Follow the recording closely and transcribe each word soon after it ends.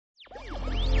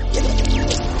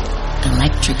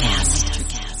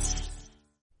NeverCast.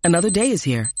 Another day is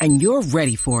here, and you're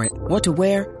ready for it. What to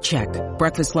wear? Check.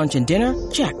 Breakfast, lunch, and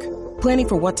dinner? Check. Planning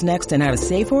for what's next and how to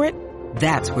save for it?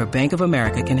 That's where Bank of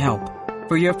America can help.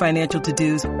 For your financial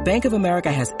to-dos, Bank of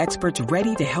America has experts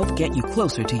ready to help get you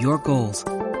closer to your goals.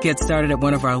 Get started at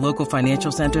one of our local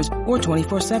financial centers or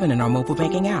 24/7 in our mobile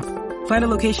banking app. Find a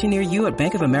location near you at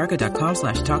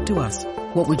bankofamerica.com/talktous.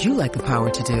 What would you like the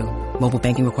power to do? Mobile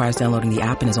banking requires downloading the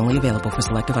app and is only available for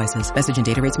select devices. Message and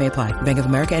data rates may apply. Bank of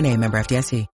America NA, member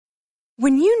FDIC.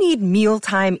 When you need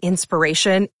mealtime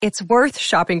inspiration, it's worth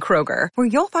shopping Kroger, where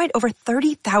you'll find over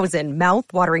 30,000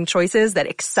 mouth-watering choices that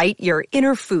excite your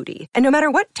inner foodie. And no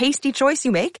matter what tasty choice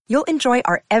you make, you'll enjoy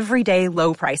our everyday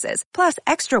low prices, plus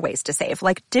extra ways to save,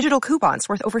 like digital coupons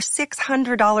worth over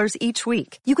 $600 each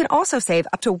week. You can also save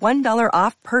up to $1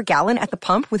 off per gallon at the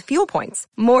pump with fuel points.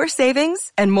 More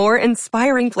savings and more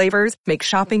inspiring flavors make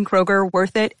shopping Kroger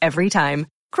worth it every time.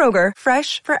 Kroger,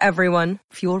 fresh for everyone.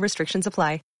 Fuel restrictions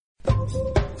apply.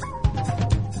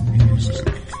 Music,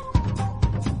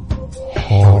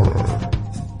 horror,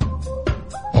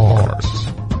 art,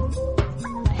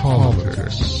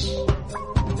 politics,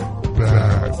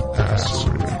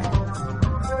 badassery.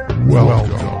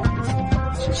 Welcome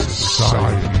to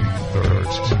Society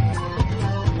 13.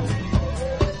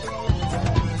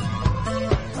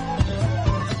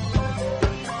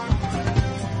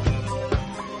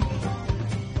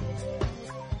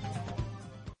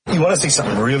 You want to see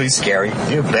something really scary?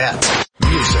 You bet.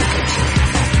 Music,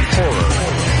 horror,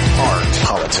 art,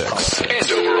 politics,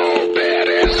 and overall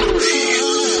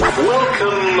badassery.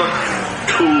 Welcome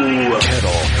to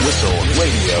Kettle Whistle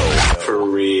Radio. For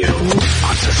real.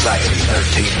 On Society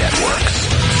 13 Networks.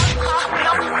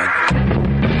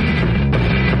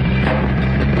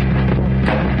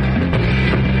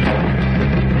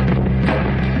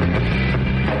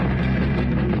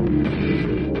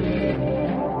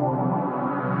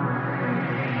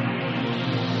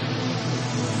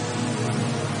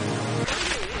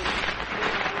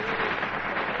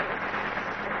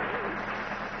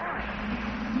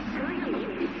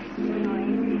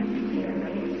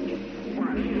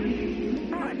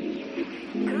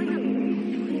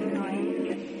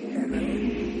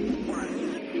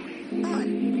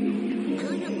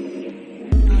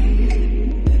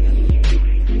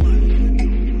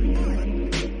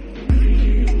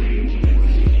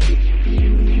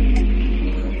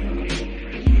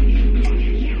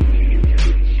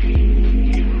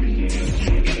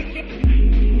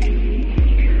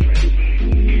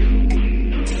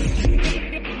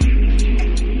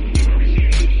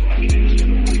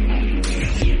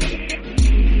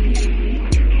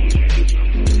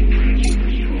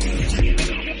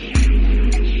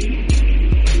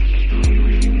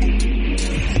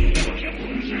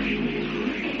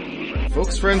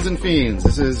 Friends and Fiends,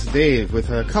 this is Dave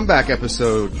with a comeback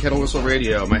episode, Kettle Whistle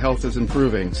Radio. My health is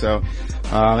improving, so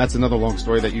that's another long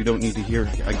story that you don't need to hear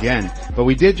again. But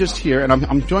we did just hear, and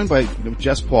I'm joined by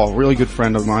Jess Paul, a really good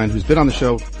friend of mine who's been on the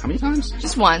show how many times?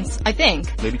 Just once, I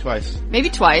think. Maybe twice. Maybe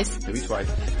twice.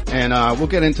 And we'll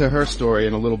get into her story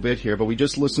in a little bit here, but we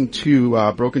just listened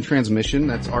to Broken Transmission.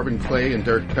 That's Arvin Clay and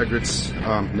Derek Pegritz,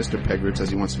 Mr. Pegritz as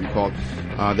he wants to be called,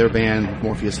 their band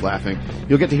Morpheus Laughing.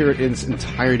 You'll get to hear it in its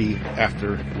entirety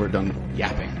after we're done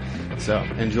yapping. So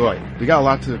enjoy. We got a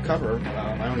lot to cover.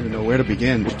 I don't even know where to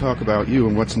begin to talk about you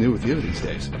and what's new with you these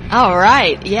days. All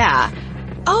right, yeah.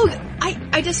 Oh,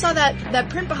 I just saw that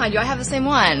print behind you. I have the same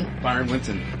one. Byron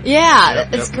Winton. Yeah,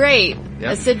 it's great.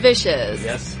 Yep. Sid Vicious.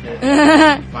 Yes.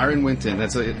 Byron Winton.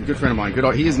 That's a good friend of mine.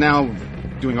 He is now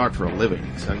doing art for a living.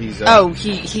 So he's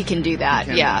he can do that.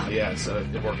 Yeah, so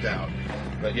it worked out.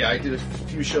 But yeah, I did a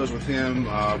few shows with him.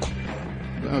 Oh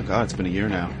God, it's been a year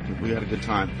now. We had a good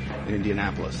time in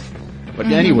Indianapolis. But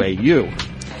anyway, you.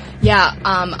 Yeah,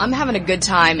 I'm having a good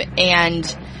time,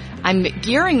 and I'm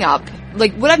gearing up.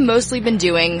 Like, what I've mostly been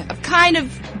doing, I've kind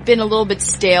of been a little bit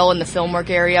stale in the film work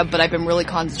area, but I've been really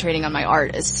concentrating on my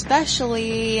art,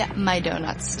 especially my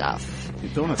donut stuff.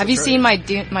 Have you seen my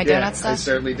donut stuff? I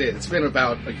certainly did. It's been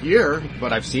about a year,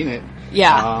 but I've seen it.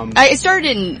 Yeah. I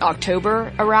started in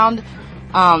October around.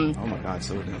 Oh my God,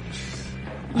 so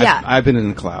yeah. I've been in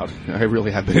the cloud. I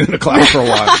really have been in the cloud for a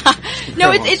while.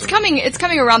 No, it's coming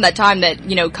around that time that,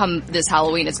 come this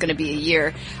Halloween, it's gonna be a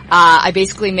year. I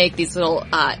basically make these little,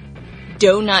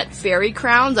 donut fairy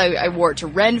crowns. I wore it to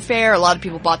Ren Fair. A lot of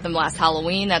people bought them last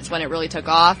Halloween. That's when it really took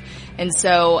off. And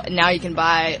so now you can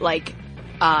buy,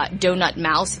 donut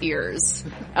mouse ears.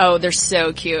 Oh, they're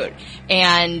so cute.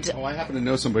 And I happen to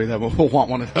know somebody that will want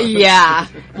one of those. Yeah.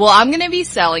 Well, I'm going to be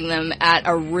selling them at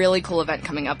a really cool event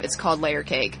coming up. It's called Layer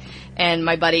Cake. And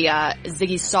my buddy,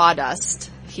 Ziggy Sawdust,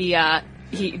 he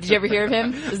Did you ever hear of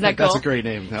him? Isn't that cool? That's a great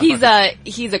name.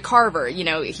 He's a carver. You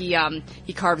know, he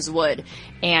carves wood,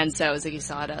 and so Ziggy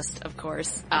Stardust, of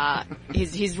course.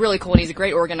 He's really cool, and he's a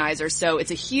great organizer. So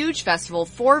it's a huge festival,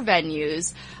 4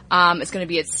 venues. It's going to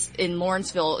be in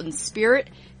Lawrenceville in Spirit,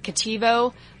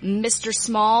 Cativo, Mr.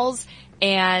 Smalls,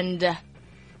 and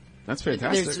that's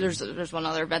fantastic. There's one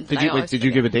other event. Did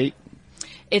you give a date?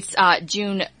 It's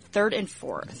June 3rd and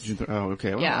 4th. Oh,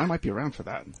 okay. Well, yeah. I might be around for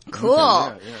that. Cool.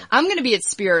 Okay, yeah. I'm going to be at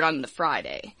Spirit on the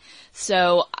Friday.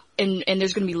 So, and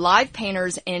there's going to be live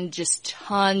painters and just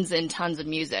tons and tons of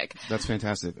music. That's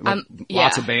fantastic. Yeah.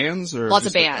 Lots of bands? Lots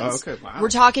of bands. Oh, okay. Wow. We're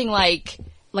talking like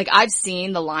I've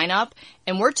seen the lineup,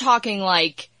 and we're talking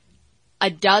like a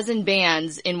dozen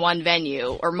bands in one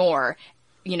venue or more,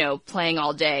 you know, playing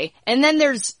all day. And then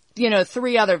there's, you know,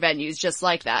 3 other venues just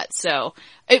like that. So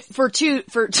for two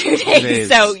days.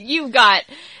 So you've got,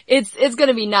 it's going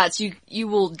to be nuts. You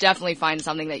will definitely find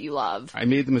something that you love. I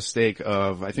made the mistake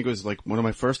of, I think it was like one of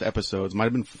my first episodes, might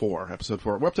have been episode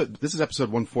 4. We're up to, this is episode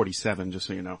 147, just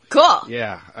so you know. Cool.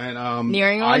 Yeah. And,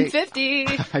 nearing 150.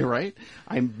 Right?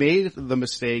 I made the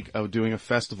mistake of doing a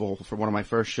festival for one of my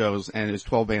first shows, and it was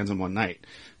 12 bands in one night.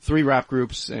 3 rap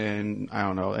groups, and I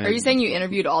don't know. And are you saying you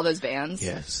interviewed all those bands?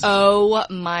 Yes. Oh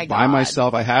my God. By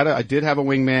myself. I did have a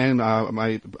wingman,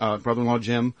 my brother-in-law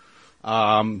Jim,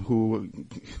 who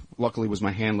luckily was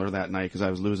my handler that night because I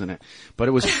was losing it.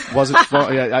 But wasn't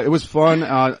fun. Yeah, it was fun.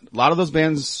 A lot of those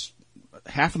bands,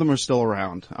 half of them are still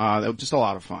around. Just a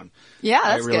lot of fun. Yeah,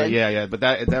 that's good. Yeah. But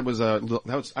that was I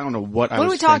don't know what I was What are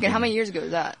we talking? thinking. How many years ago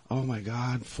was that? Oh my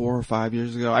God, 4 or 5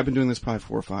 years ago. I've been doing this probably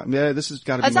 4 or 5. Yeah, this has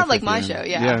got to be. That sounds like my 50th. show,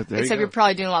 yeah. Except you're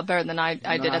probably doing a lot better than I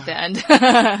did at the end.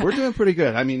 We're doing pretty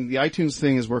good. I mean, the iTunes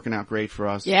thing is working out great for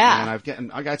us. Yeah.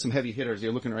 And I got some heavy hitters.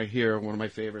 You're looking right here. One of my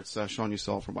favorites, Sean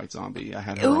Yusel from White Zombie. I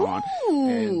had her on.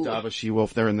 And Dava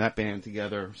She-Wolf, they're in that band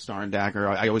together, starring Dagger.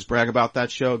 I always brag about that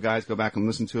show. Guys, go back and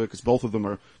listen to it because both of them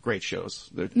are great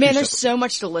shows. Man, there's so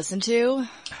much to listen to. Yeah,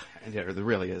 there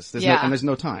really is. There's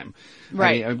no time.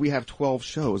 Right. I mean, we have 12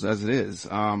 shows as it is.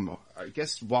 I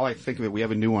guess while I think of it, we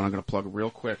have a new one I'm going to plug real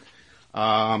quick.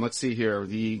 Let's see here.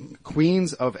 The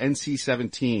Queens of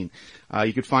NC-17.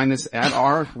 You can find this at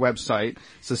our website,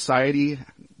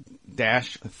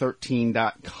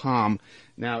 society-13.com.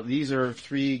 Now, these are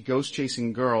 3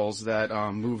 ghost-chasing girls that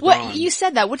moved on. What? You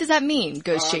said that. What does that mean,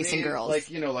 ghost-chasing girls? Like,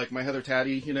 you know, like My Heather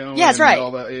Taddy, you know? Yeah, that's right.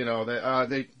 All the, you know,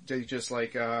 they just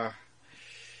like, I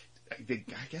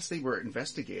guess they were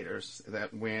investigators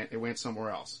that went somewhere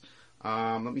else.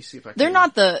 Let me see if I can. They're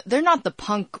not the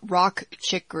punk rock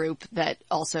chick group that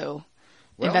also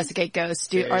investigate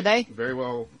ghosts, are they? Very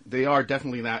well. They are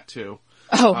definitely that too.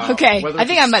 Oh, okay. I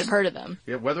think I might have heard of them.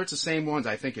 Yeah, whether it's the same ones,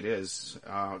 I think it is,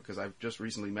 because I've just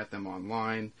recently met them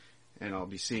online, and I'll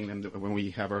be seeing them when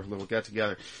we have our little get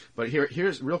together. But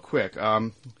here's real quick.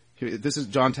 This is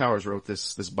John Towers wrote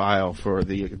this bio for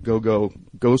the Go-Go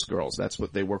Ghost Girls. That's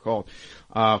what they were called.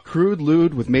 Crude,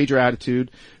 lewd, with major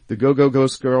attitude. The Go-Go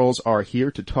Ghost Girls are here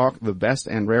to talk the best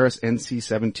and rarest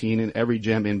NC-17 and every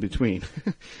gem in between.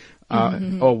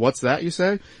 Oh, what's that, you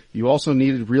say? You also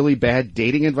needed really bad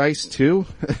dating advice too?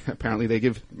 Apparently they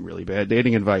give really bad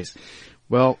dating advice.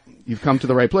 Well, you've come to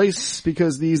the right place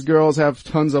because these girls have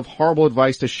tons of horrible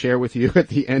advice to share with you at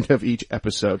the end of each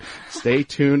episode. Stay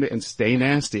tuned and stay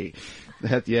nasty.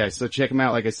 So check them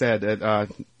out, like I said, at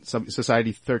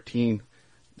Society-13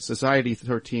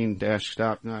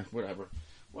 whatever.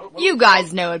 You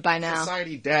guys know it by now.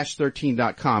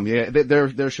 Society-13.com. Yeah,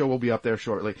 their show will be up there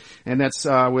shortly. And that's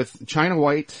with China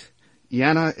White,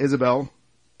 Iana Isabel,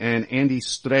 and Andy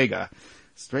Strega.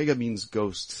 Strega means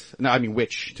ghost. No, I mean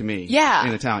witch to me. Yeah.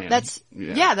 In Italian. That's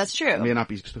true. It may not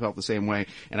be spelled the same way.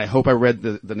 And I hope I read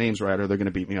the names right or they're going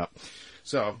to beat me up.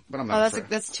 So, but I'm not afraid.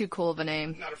 That's too cool of a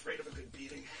name. I'm not afraid of a good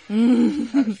beating.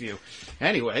 Had a few.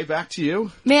 Anyway, back to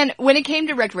you. Man, when it came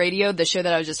to Rec Radio, the show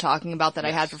that I was just talking about that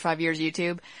I had for 5 years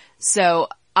YouTube, so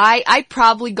I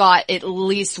probably got at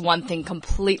least one thing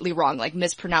completely wrong, like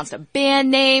mispronounced a band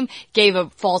name, gave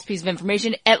a false piece of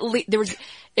information. At least it was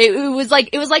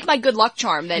like my good luck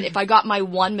charm that if I got my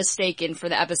one mistake in for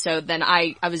the episode, then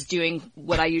I was doing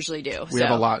what I usually do. We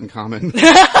have a lot in common.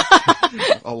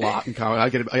 A lot in common. I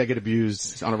get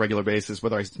abused on a regular basis,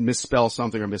 whether I misspell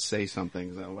something or missay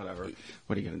something, so whatever.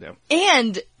 What are you gonna do?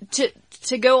 And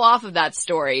to go off of that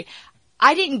story,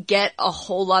 I didn't get a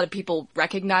whole lot of people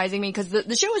recognizing me because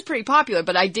the show was pretty popular,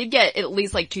 but I did get at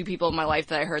least like 2 people in my life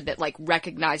that I heard that like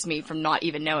recognized me from not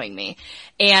even knowing me.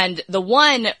 And the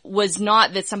one was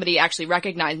not that somebody actually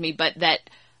recognized me, but that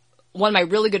one of my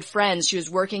really good friends, she was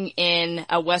working in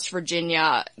a West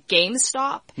Virginia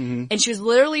GameStop, and she was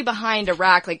literally behind a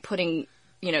rack like putting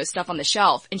stuff on the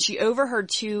shelf, and she overheard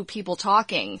two people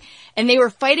talking, and they were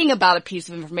fighting about a piece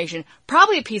of information,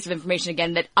 probably a piece of information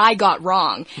again that I got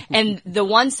wrong. And the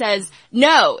one says,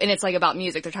 no, and it's like about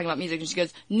music. They're talking about music, and she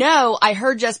goes, no, I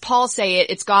heard Jess Paul say it.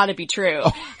 It's gotta be true.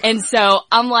 And so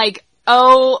I'm like,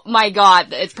 oh my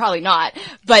God, it's probably not.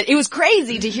 But it was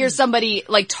crazy to hear somebody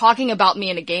like talking about me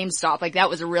in a GameStop. Like that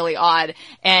was really odd.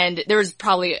 And there was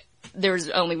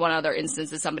only one other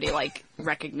instance that somebody like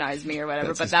recognized me or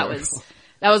whatever, but that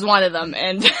was one of them,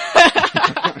 and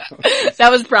that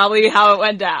was probably how it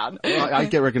went down. Well, I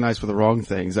get recognized for the wrong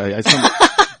things.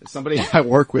 Somebody I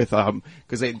work with,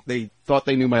 cause they thought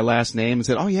they knew my last name and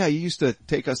said, oh yeah, you used to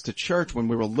take us to church when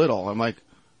we were little. I'm like,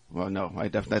 well, no,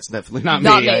 that's definitely not me.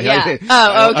 Not me, yeah. Okay.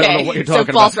 I don't know what you're talking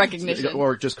so false about. recognition.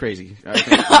 Or just crazy.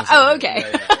 Oh, okay.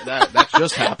 Yeah. That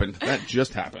just happened. That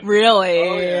just happened. Really?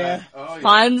 Oh, yeah. Oh, yeah.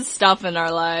 Fun stuff in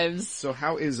our lives. So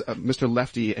how is Mr.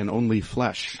 Lefty and Only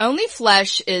Flesh? Only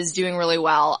Flesh is doing really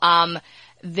well.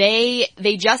 They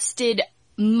just did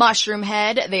Mushroom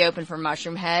Head. They opened for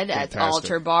Mushroom Head at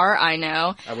Altar Bar. I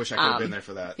know. I wish I could have been there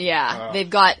for that. Yeah. They've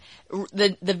got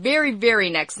the very, very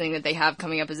next thing that they have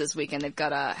coming up is this weekend. They've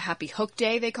got a Happy Hook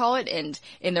Day, they call it, and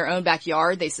in their own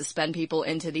backyard, they suspend people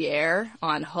into the air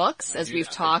on hooks, as we've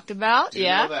talked about.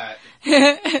 Yeah.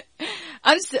 Know that.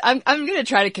 I'm gonna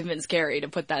try to convince Carrie to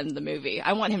put that in the movie.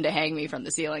 I want him to hang me from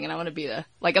the ceiling, and I want to be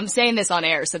I'm saying this on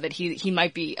air so that he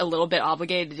might be a little bit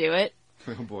obligated to do it.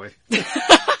 Oh boy.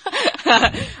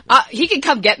 He can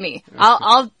come get me.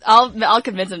 I'll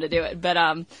convince him to do it.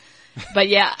 But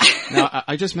yeah. Now,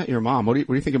 I just met your mom. What do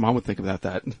you think your mom would think about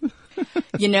that?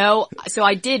 So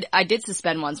I did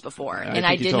suspend once before, and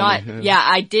I did not, me. yeah,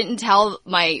 I didn't tell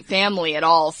my family at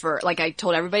all I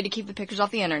told everybody to keep the pictures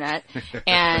off the internet,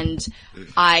 and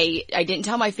I didn't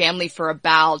tell my family for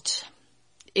about,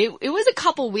 it was a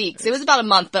couple weeks. It was about a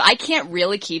month, but I can't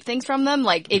really keep things from them.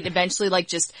 Like, it eventually,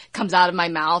 just comes out of my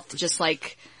mouth, just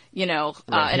like,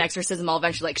 an exorcism. I'll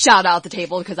eventually, shout out the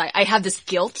table because I have this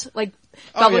guilt,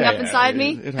 bubbling up inside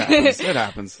me. It happens. It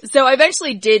happens. So I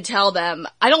eventually did tell them.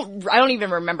 I don't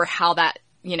even remember how that,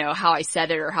 how I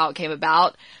said it or how it came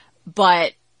about,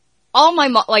 but all my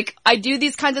I do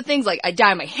these kinds of things. I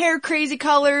dye my hair crazy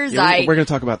colors. Yeah, we're going to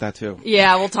talk about that too.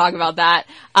 Yeah, we'll talk about that.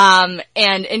 And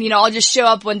I'll just show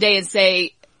up one day and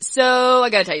say, so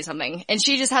I gotta tell you something. And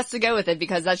she just has to go with it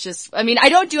because that's just, I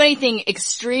don't do anything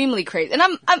extremely crazy. And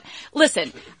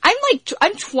listen,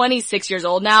 I'm 26 years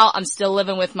old now. I'm still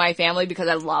living with my family because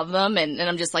I love them and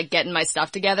I'm just getting my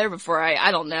stuff together before I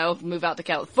don't know, move out to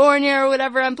California or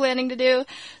whatever I'm planning to do.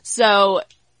 So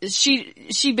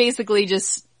she basically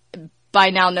just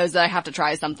by now knows that I have to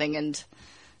try something and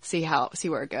see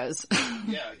where it goes.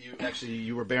 Yeah,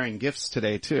 you were bearing gifts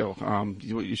today too.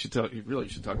 You really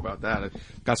should talk about that.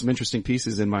 I've got some interesting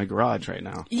pieces in my garage right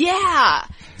now. Yeah.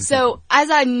 So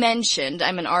as I mentioned,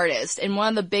 I'm an artist, and one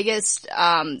of the biggest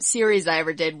series I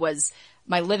ever did was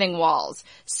my living walls.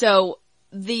 So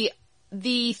the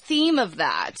theme of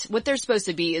that, what they're supposed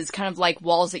to be, is kind of like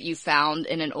walls that you found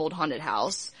in an old haunted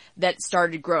house that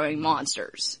started growing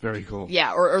monsters. Very cool.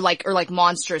 Yeah, or like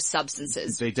monstrous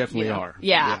substances. They definitely are.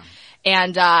 Yeah.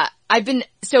 And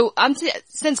I'm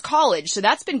since college, so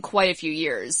that's been quite a few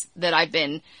years that I've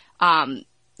been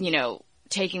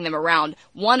taking them around.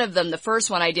 One of them, the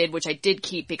first one I did, which I did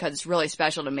keep because it's really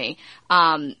special to me,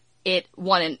 it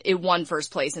won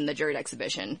first place in the juried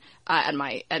exhibition at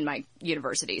my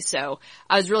university. So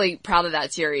I was really proud of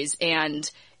that series, and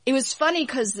it was funny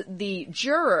because the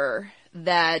juror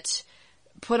that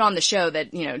put on the show,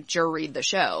 that juried the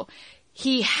show,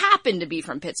 he happened to be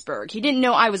from Pittsburgh. He didn't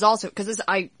know I was also, because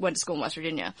I went to school in West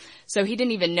Virginia, so he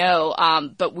didn't even know.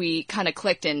 But we kind of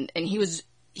clicked, and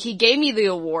he gave me the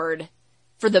award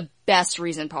for the best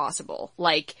reason possible.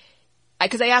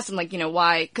 Because I asked him,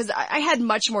 why? Because I had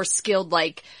much more skilled,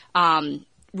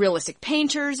 realistic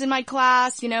painters in my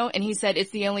class, and he said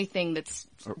it's the only thing that's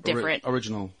different.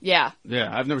 Original. Yeah.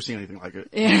 Yeah, I've never seen anything like it.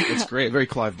 Yeah. It's great. Very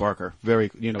Clive Barker. Very,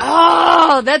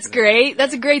 Oh, that's great.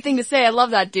 That's a great thing to say. I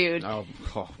love that dude. Oh,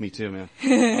 me too,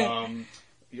 man.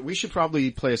 We should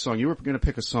probably play a song. You were going to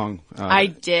pick a song. I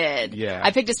did. Yeah. I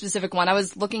picked a specific one. I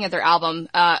was looking at their album,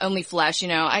 Only Flesh.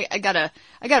 I gotta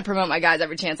promote my guys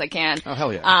every chance I can. Oh,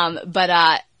 hell yeah. But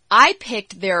I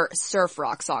picked their surf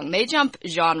rock song. They jump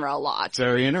genre a lot.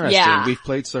 Very interesting. Yeah. We've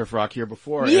played surf rock here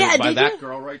before. Yeah, by that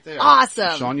girl right there.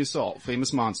 Awesome. Sean Yusalt,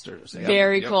 Famous Monsters. Yep.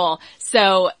 Very cool.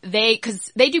 So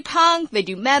cause they do punk, they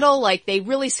do metal, they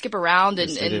really skip around and,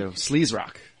 yes, they do. Sleaze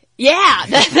rock. Yeah,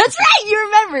 that's right. You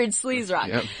remembered Sleaze Rock.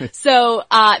 Yep. So,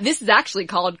 this is actually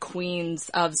called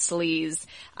Queens of Sleaze,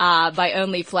 by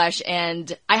Only Flesh.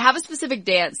 And I have a specific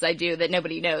dance I do that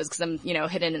nobody knows because I'm,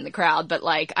 hidden in the crowd. But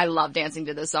like, I love dancing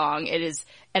to this song. It is,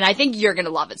 and I think you're going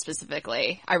to love it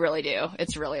specifically. I really do.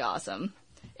 It's really awesome.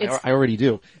 I already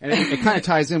do. And it kind of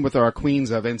ties in with our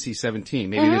Queens of NC-17.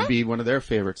 Maybe it'd be one of their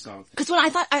favorite songs. Because when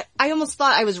I almost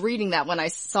thought I was reading that when I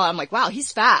saw it. I'm like, wow,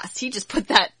 he's fast. He just put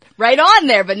that right on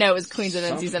there. But no, it was Queens of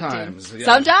NC-17.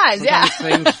 Sometimes, yeah.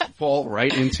 Things fall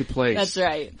right into place. That's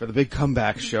right. For the big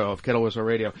comeback show of Kettle Whistle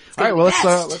Radio. All right, well,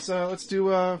 let's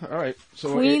do, all right.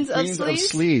 So Queens of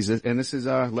Sleaze. And this is,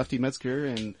 Lefty Metzger,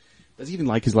 and does he even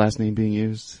like his last name being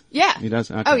used? Yeah. He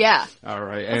does? Okay. Oh, yeah. All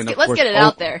right. Let's get it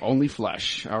out there. Only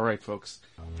Flesh. All right, folks.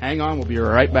 Hang on. We'll be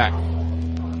right back.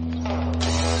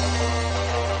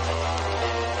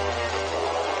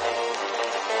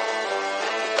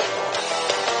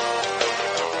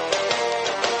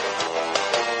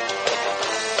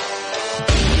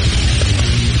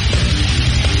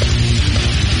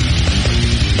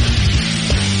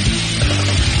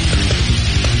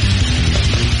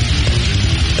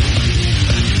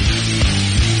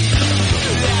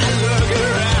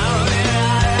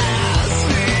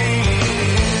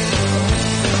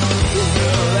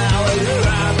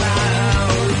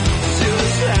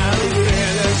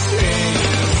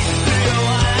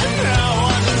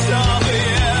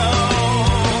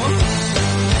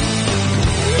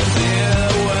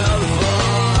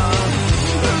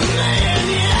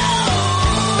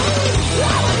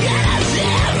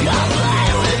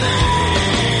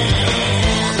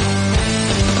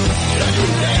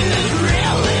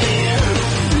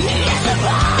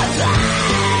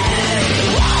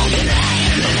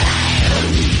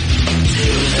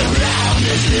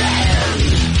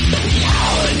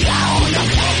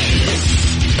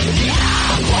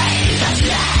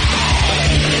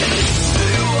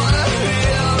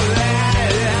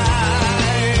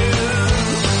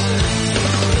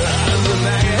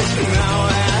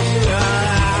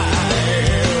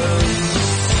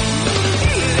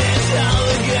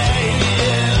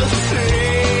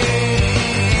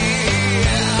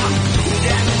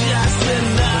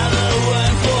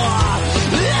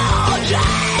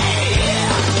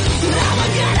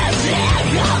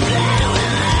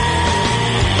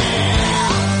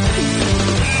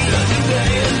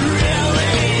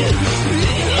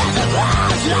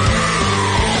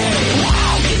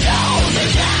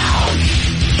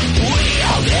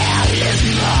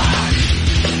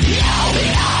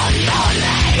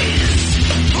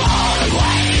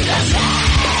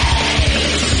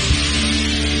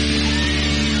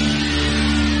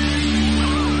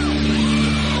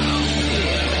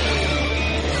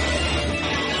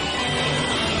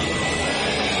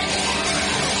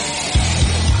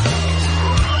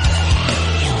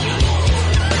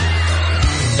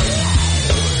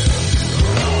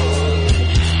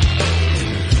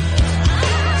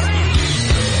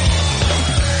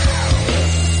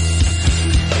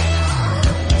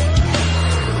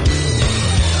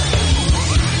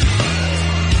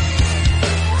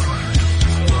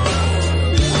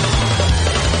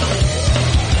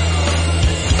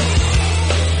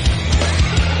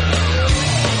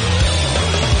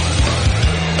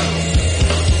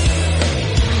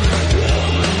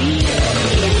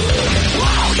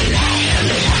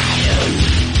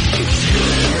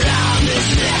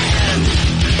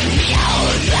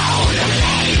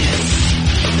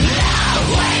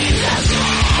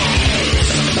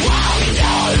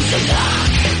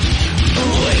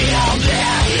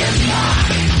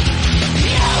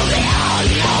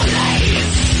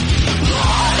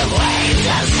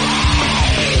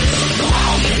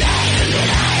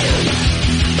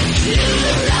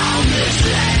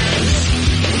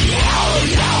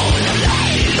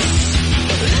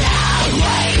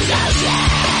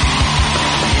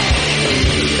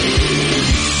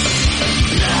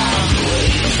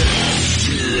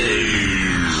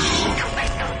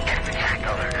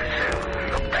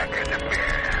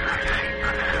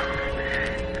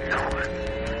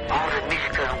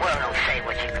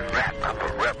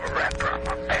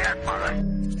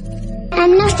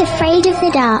 I'm not afraid of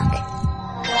the dark,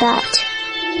 but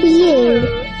you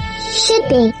should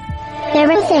be.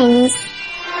 There are things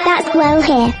that dwell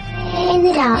here in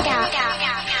the dark.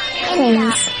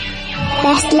 Things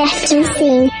best left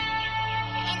unseen.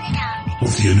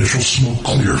 With the initial smoke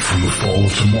cleared from the fall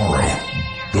of tomorrow,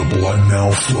 the blood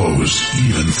now flows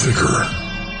even thicker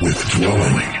with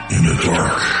dwelling in the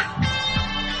dark.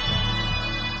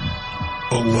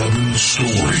 11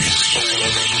 stories.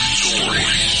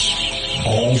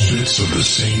 All bits of the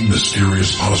same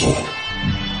mysterious puzzle.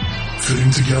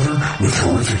 fitting together with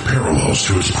horrific parallels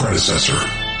to its predecessor.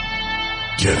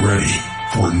 Get ready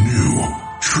for new,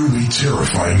 truly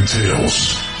terrifying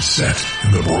tales set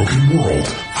in the broken world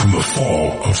from the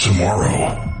fall of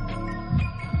tomorrow.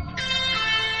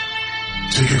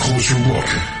 Take a closer look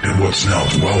at what's now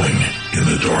dwelling in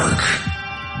the dark.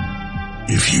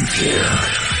 If you dare.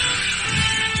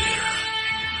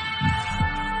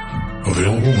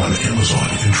 Available on Amazon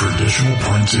in traditional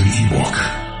print and ebook.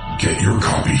 Get your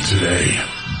copy today.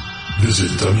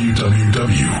 Visit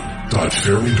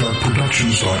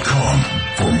www.fairlydarkproductions.com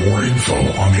for more info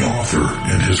on the author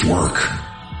and his work.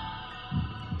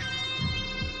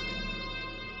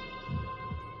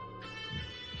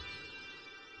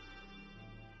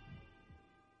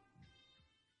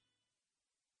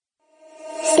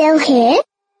 Still here?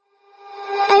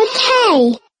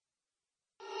 Okay.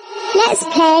 Let's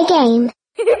play a game.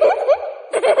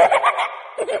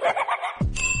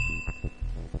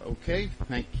 Okay,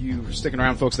 thank you for sticking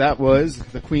around, folks. That was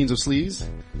the Queens of Sleaze,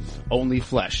 Only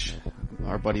Flesh,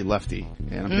 our buddy Lefty.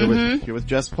 And I'm here with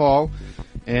Jess Paul,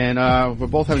 and we're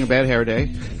both having a bad hair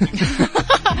day.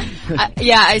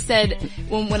 Yeah, I said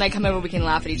when I come over we can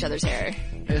laugh at each other's hair.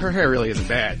 Her hair really isn't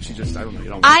bad. She just, I don't know, you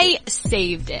don't I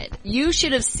saved it. You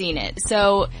should have seen it.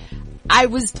 So I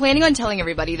was planning on telling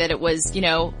everybody that it was,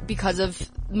 because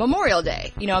of Memorial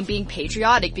Day. I'm being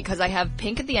patriotic because I have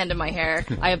pink at the end of my hair,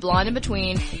 I have blonde in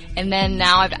between, and then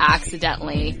now I've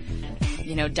accidentally,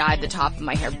 dyed the top of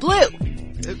my hair blue.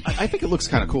 I think it looks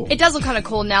kind of cool. It does look kind of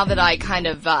cool now that I kind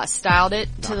of styled it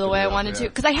to the way I wanted to.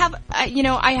 Because I have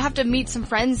to meet some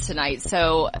friends tonight,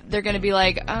 so they're going to be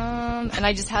like, and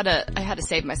I had to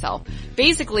save myself.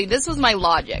 Basically, this was my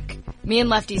logic. Me and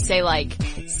Lefty say like,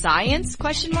 science, ?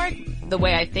 The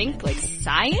way I think, like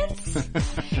science?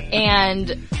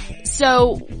 And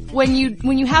so when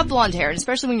you have blonde hair, and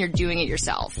especially when you're doing it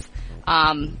yourself,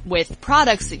 with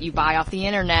products that you buy off the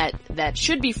internet that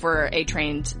should be for a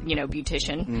trained,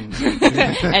 beautician,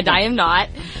 and I am not.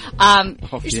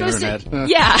 Off you're the supposed internet. to,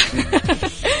 yeah.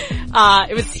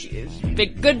 It was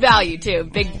good value too,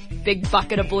 big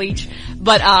bucket of bleach.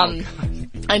 But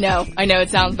I know it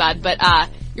sounds bad, but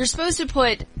you're supposed to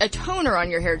put a toner on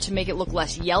your hair to make it look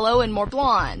less yellow and more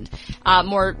blonde,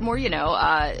 more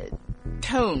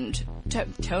toned.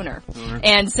 Toner.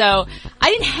 And so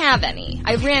I didn't have any.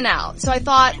 I ran out. So I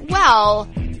thought, well,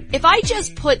 if I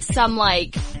just put some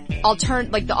like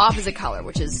the opposite color,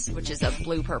 which is a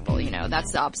blue purple,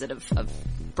 that's the opposite of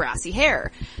brassy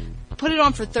hair. Put it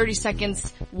on for 30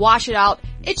 seconds, wash it out.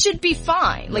 It should be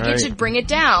fine. Like, right. It should bring it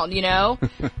down,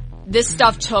 This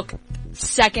stuff took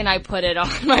second I put it on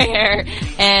my hair,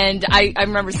 and I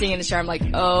remember seeing it in the shower, I'm like,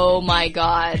 oh my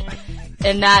god.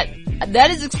 And that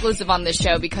is exclusive on this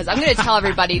show because I'm going to tell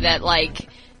everybody that like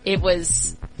it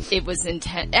was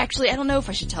intended. Actually, I don't know if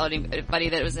I should tell anybody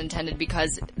that it was intended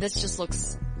because this just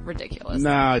looks ridiculous.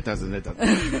 No, it doesn't.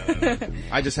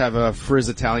 I just have a frizz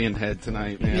Italian head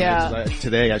tonight, man. Yeah.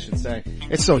 Today, I should say.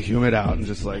 It's so humid out and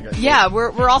just like... Yeah,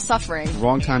 we're all suffering.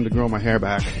 Wrong time to grow my hair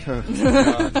back. Oh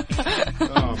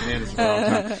man, it's the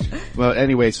wrong time. Well,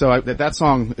 anyway, so that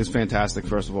song is fantastic,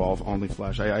 first of all, Only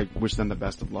Flesh. I wish them the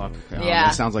best of luck. Yeah.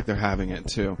 It sounds like they're having it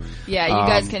too. Yeah,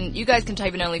 you guys can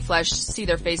type in Only Flesh, see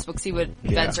their Facebook, see what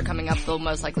events are coming up. They'll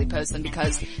most likely post them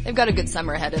because they've got a good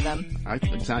summer ahead of them.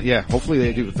 Hopefully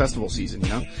they do the festival season,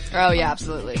 Oh yeah,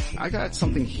 absolutely. I got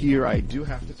something here I do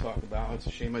have to talk about. It's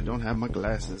a shame I don't have my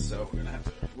glasses, so we're gonna have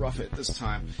to rough it this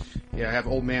time. Yeah, I have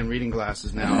old man reading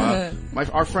glasses now.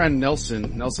 Our friend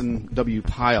Nelson W.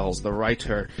 Piles, the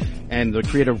writer and the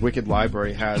creator of Wicked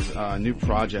Library, has a new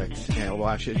project. Well,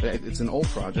 actually, it's an old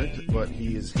project, but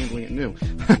he is handling it new.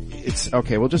 It's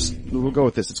okay. We'll go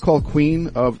with this. It's called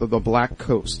Queen of the Black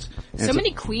Coast. And so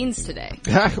many queens today.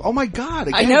 Oh my god!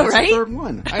 Again, I know, that's right? The third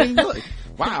one. I didn't know.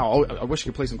 Wow, I wish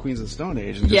you could play some Queens of the Stone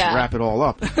Age and just wrap it all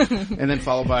up. And then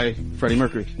followed by Freddie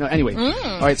Mercury. No, anyway.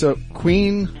 Alright, so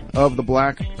Queen of the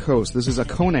Black Coast. This is a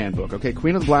Conan book, okay?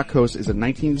 Queen of the Black Coast is a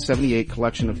 1978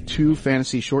 collection of 2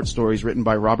 fantasy short stories written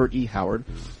by Robert E. Howard,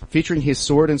 featuring his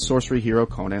sword and sorcery hero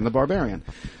Conan the Barbarian.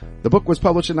 The book was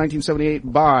published in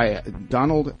 1978 by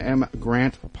Donald M.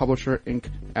 Grant, Publisher, Inc.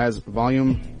 as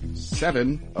Volume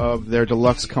 7 of their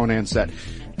deluxe Conan set.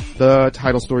 The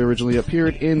title story originally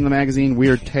appeared in the magazine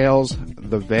Weird Tales.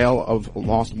 The Veil of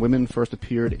Lost Women first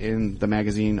appeared in the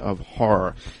magazine of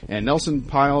Horror. And Nelson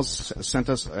Piles sent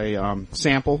us a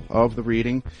sample of the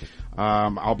reading.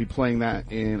 I'll be playing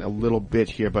that in a little bit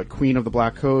here, but Queen of the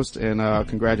Black Coast, and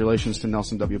congratulations to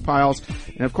Nelson W. Piles.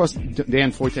 And of course,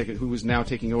 Dan Foytek, who is now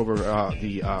taking over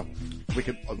the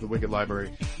Wicked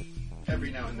Library.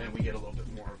 Every now and then we get a little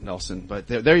bit more of Nelson. But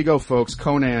there you go, folks.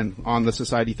 Conan on the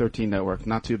Society 13 network.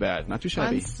 Not too bad. Not too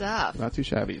shabby. Fun stuff. Not too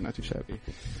shabby. Not too shabby.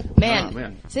 Man, Oh,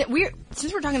 man. Since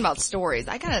we're talking about stories,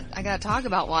 I gotta talk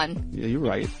about one. Yeah, you're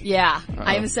right. Yeah,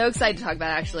 I am so excited to talk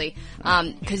about it, actually,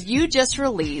 because you just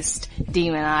released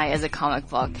Demon Eye as a comic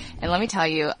book, and let me tell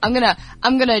you, I'm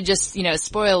gonna just,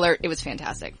 spoiler alert, it was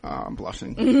fantastic. I'm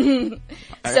blushing.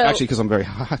 Actually, because I'm very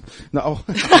hot. No.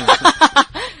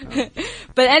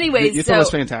 But anyways, you thought it was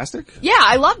fantastic? Yeah,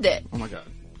 I loved it. Oh my god.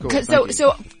 Cool.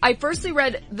 So I firstly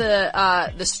read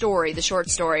the story, the short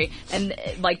story, and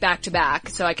like back to back,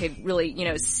 so I could really,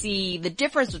 see the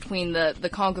difference between the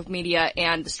comic book media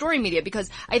and the story media,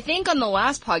 because I think on the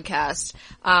last podcast,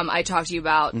 I talked to you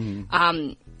about,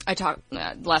 the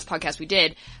last podcast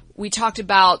we talked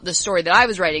about the story that I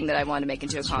was writing that I wanted to make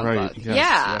into a comic book. Yes,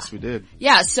 yeah. Yes, we did.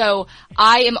 Yeah, so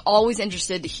I am always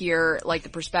interested to hear, like, the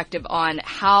perspective on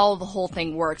how the whole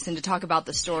thing works and to talk about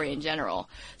the story in general.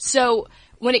 So,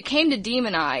 when it came to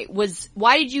Demon Eye,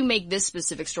 why did you make this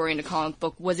specific story into comic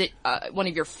book? Was it one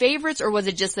of your favorites, or was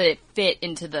it just that it fit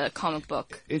into the comic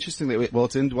book? Interestingly,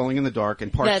 it's in Dwelling in the Dark,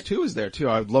 and part 2 is there too.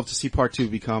 I would love to see part 2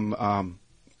 become,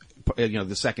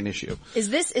 the second issue. Is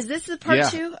this the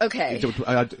part 2? Okay.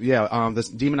 This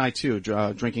Demon Eye 2,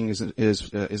 drinking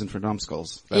isn't for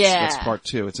numbskulls. That's part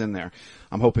 2. It's in there.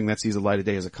 I'm hoping that sees the light of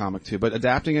day as a comic too. But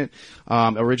adapting it,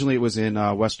 originally it was in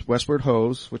Westward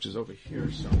Hose, which is over here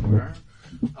somewhere.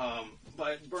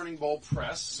 By Burning Bowl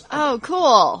Press. Oh,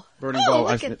 cool. Burning Bowl.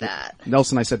 Look at that.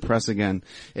 Nelson, I said press again.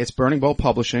 It's Burning Bowl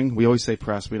Publishing. We always say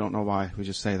press. We don't know why. We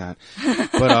just say that.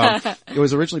 But, it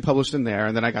was originally published in there,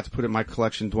 and then I got to put it in my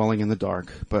collection, Dwelling in the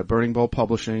Dark. But Burning Bowl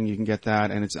Publishing, you can get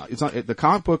that, and the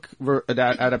comic book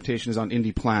adaptation is on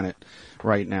Indie Planet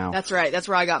right now. That's right. That's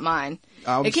where I got mine.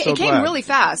 It came really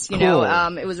fast, Cool.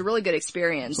 It was a really good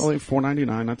experience. It's only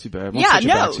 $4.99, not too bad. Won't set you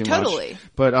back too totally. Much.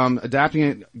 But, adapting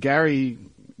it, Gary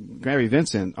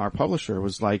Vincent, our publisher,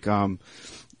 was like,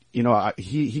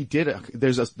 he did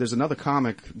there's another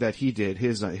comic that he did.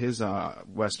 His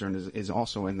Western is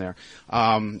also in there.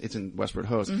 It's in Westward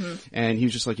Host. And he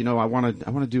was just like, I want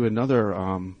to do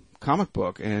another, comic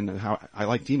book, and how I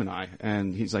like Demon Eye,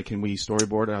 and he's like, can we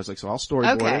storyboard it? I was like, so I'll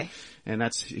storyboard it, and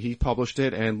he published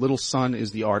it, and Little Sun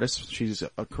is the artist. She's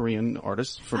a Korean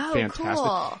artist fantastic.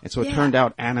 Cool. And so it turned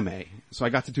out anime. So I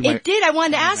got to do It did. I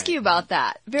wanted to ask you about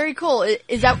that. Very cool.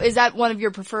 Is that one of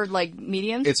your preferred, like,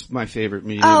 mediums? It's my favorite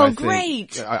medium. Oh, I think.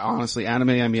 great. Honestly, anime,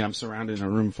 I'm surrounded in a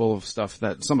room full of stuff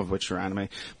some of which are anime.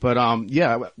 But, I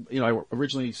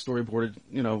originally storyboarded,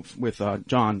 with,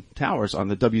 John Towers on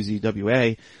the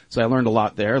WZWA. So I learned a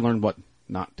lot there. I learned what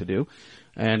not to do.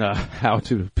 And, how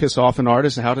to piss off an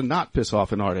artist and how to not piss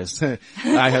off an artist.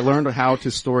 I had learned how to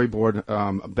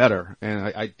storyboard, better. And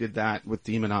I did that with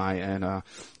Demon Eye. And,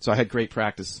 so I had great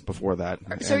practice before that.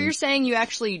 So you're saying you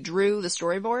actually drew the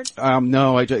storyboard?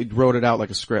 No, I just wrote it out like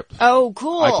a script. Oh,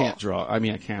 cool. I can't draw. I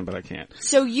mean, I can, but I can't.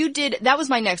 So that was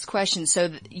my next question.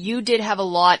 So you did have a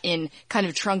lot in kind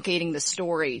of truncating the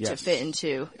story to fit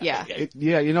into,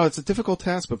 it's a difficult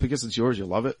task, but because it's yours, you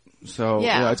love it. So,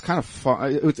 it's kind of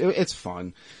fun. It's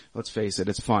fun. Let's face it,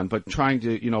 it's fun. But trying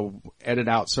to, edit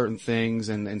out certain things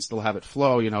and still have it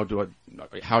flow,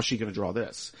 how's she gonna draw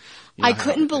this? I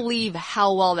couldn't believe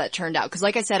how well that turned out. Cause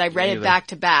like I said, I read it back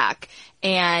to back,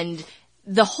 and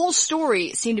the whole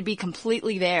story seemed to be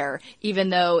completely there, even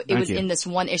though it was in this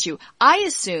one issue. I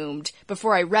assumed,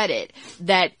 before I read it,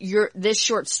 that this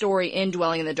short story in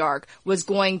Dwelling in the Dark was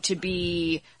going to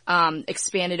be,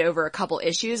 expanded over a couple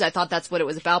issues. I thought that's what it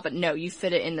was about, but no, you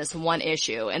fit it in this one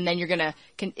issue. And then you're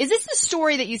is this the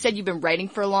story that you said you've been writing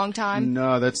for a long time?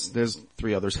 No, there's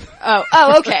 3 others.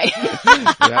 Oh, okay.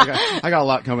 I got a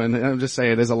lot coming. I'm just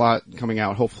saying there's a lot coming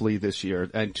out hopefully this year,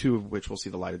 and 2 of which will see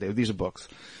the light of day. These are books.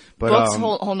 But, books,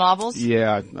 whole novels?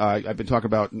 Yeah, I've been talking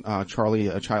about, Charlie,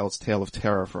 A Child's Tale of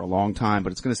Terror for a long time,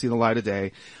 but it's gonna see the light of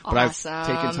day. But awesome. I've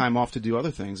taken time off to do other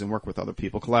things and work with other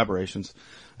people, collaborations.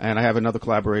 And I have another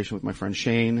collaboration with my friend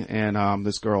Shane and,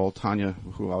 this girl, Tanya,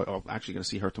 who I'm actually gonna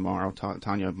see her tomorrow,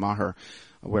 Tanya Maher,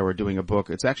 where we're doing a book.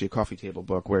 It's actually a coffee table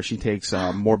book where she takes,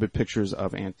 morbid pictures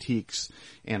of antiques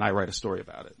and I write a story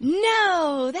about it.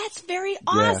 No, that's very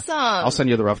awesome. Yeah. I'll send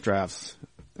you the rough drafts.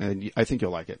 And I think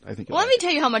you'll like it. Let me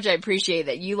tell you how much I appreciate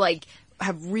that you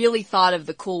have really thought of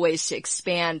the cool ways to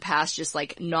expand past just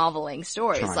noveling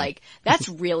stories. That's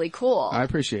really cool. I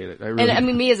appreciate it. And I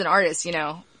mean, me as an artist,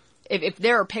 if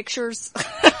there are pictures,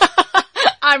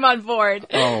 I'm on board.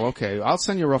 Oh, okay. I'll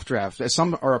send you a rough draft.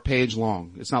 Some are a page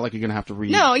long. It's not like you're going to have to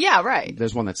read. No, yeah, right.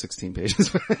 There's one that's 16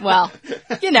 pages. Well,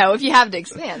 if you have to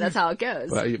expand, that's how it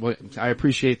goes. Well, I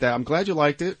appreciate that. I'm glad you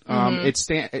liked it.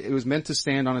 It was meant to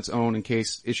stand on its own in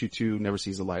case issue 2 never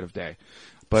sees the light of day.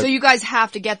 But so you guys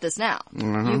have to get this now.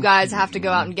 You guys have to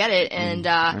go out and get it, and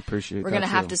I appreciate we're going to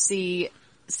have to see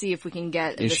if we can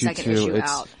get the second 2, issue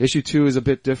out. Issue 2 is a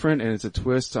bit different, and it's a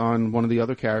twist on one of the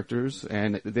other characters,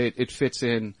 and it fits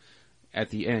in at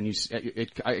the end.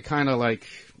 It kind of like,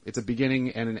 it's a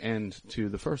beginning and an end to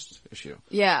the first issue.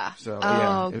 Yeah.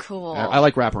 So, cool. I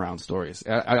like wraparound stories.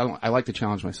 I like to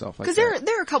challenge myself. Because there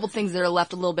are a couple things that are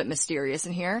left a little bit mysterious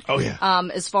in here. Oh yeah.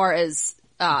 As far as,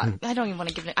 I don't even want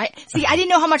to give it. I didn't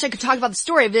know how much I could talk about the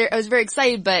story. I was very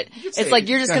excited, but it's like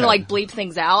you're just going to like bleep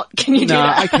things out. Can you do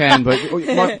that? No, I can, but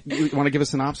you want to give a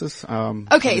synopsis?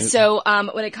 Okay, so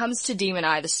when it comes to Demon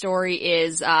Eye, the story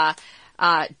is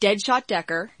Deadshot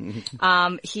Decker.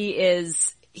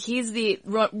 He's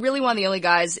really one of the only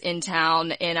guys in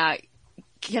town in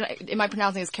am I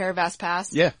pronouncing his Caravas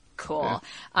Pass? Yeah. Cool.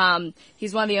 Yeah.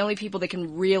 He's one of the only people that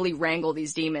can really wrangle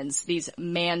these demons, these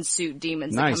man-suit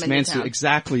demons that Nice, come into town. man-suit.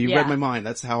 Exactly. You read my mind.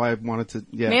 That's how I wanted to,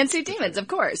 Man-suit demons, of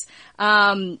course.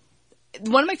 One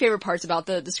of my favorite parts about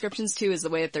the descriptions too is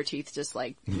the way that their teeth just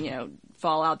like,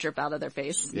 fall out, drip out of their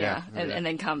face. Yeah. And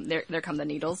then there come the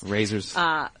needles. Razors.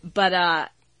 But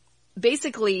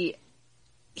basically,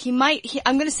 I'm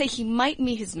gonna say he might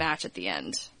meet his match at the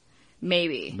end.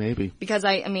 Maybe. Because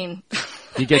I mean.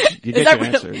 You get your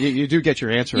answer. You do get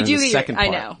your answer in the second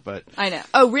part. I know.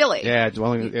 Oh, really? Yeah,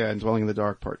 Dwelling in the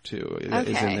Dark Part 2.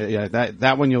 Okay.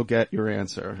 That one you'll get your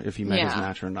answer if he met his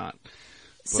match or not.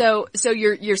 So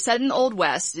you're set in the Old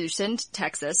West. You're set in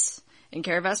Texas, in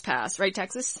Caravas Pass, right?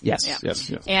 Texas? Yes. Yeah. Yes.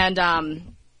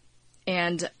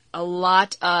 And a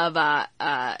lot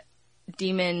of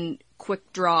demon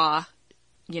quick draw,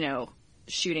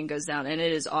 shooting goes down, and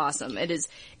it is awesome.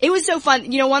 It was so fun.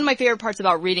 One of my favorite parts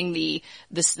about reading the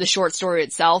short story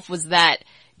itself was that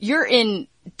you're in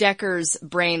Decker's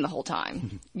brain the whole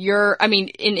time.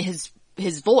 In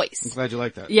his voice. I'm glad you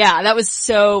like that. Yeah, that was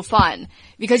so fun.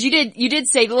 Because you did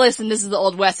say, listen, this is the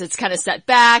Old West, it's kind of set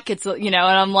back, and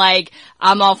I'm like,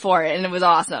 I'm all for it, and it was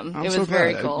awesome. It was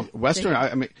very cool.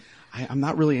 Western, I'm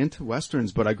not really into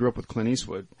Westerns, but I grew up with Clint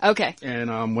Eastwood. Okay.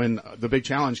 And when the big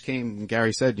challenge came,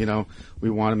 Gary said, we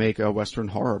want to make a Western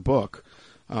horror book.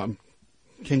 Can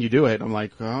you do it? I'm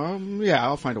like, yeah,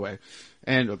 I'll find a way.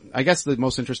 And I guess the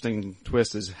most interesting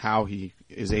twist is how he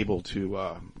is able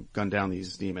to gun down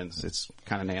these demons. It's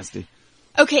kind of nasty.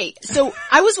 Okay, so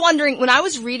I was wondering, when I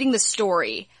was reading the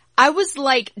story, I was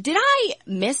like, did I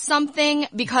miss something?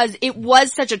 Because it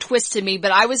was such a twist to me,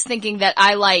 but I was thinking that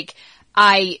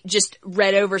I just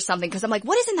read over something because I'm like,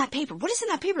 what is in that paper? What is in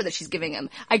that paper that she's giving him?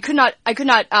 I could not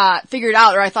figure it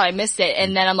out, or I thought I missed it.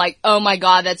 And then I'm like, oh my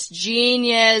God, that's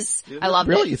genius. I loved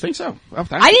it. Really? You think so? Oh,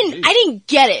 I didn't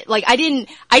get it. Like, I didn't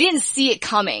see it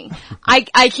coming. I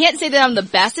can't say that I'm the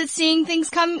best at seeing things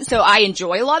come, so I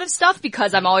enjoy a lot of stuff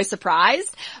because I'm always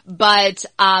surprised. But,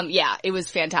 yeah, it was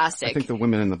fantastic. I think the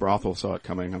women in the brothel saw it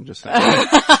coming. I'm just saying. On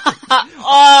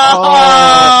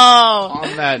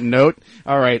that note,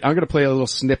 all right, I'm going to play a little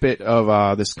snippet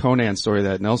of this Conan story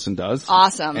that Nelson does.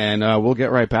 Awesome. And we'll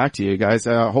get right back to you guys.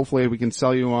 Hopefully we can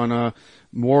sell you on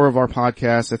more of our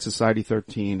podcasts at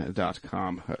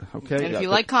society13.com. Okay? And if you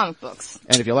like comic books.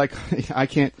 And if you like, I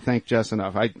can't thank Jess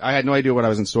enough. I had no idea what I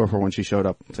was in store for when she showed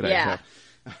up today. Yeah.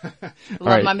 So.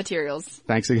 Love my materials.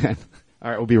 Thanks again. All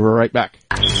right, we'll be right back.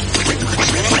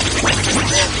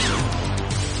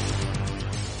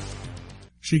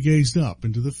 She gazed up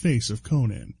into the face of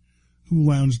Conan, who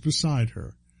lounged beside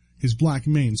her, his black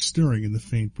mane stirring in the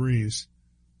faint breeze.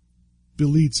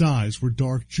 Belit's eyes were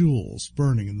dark jewels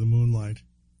burning in the moonlight.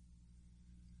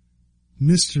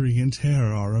 Mystery and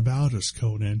terror are about us,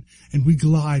 Conan, and we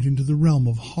glide into the realm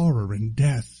of horror and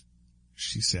death,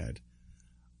 she said.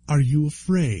 Are you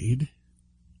afraid?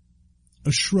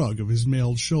 A shrug of his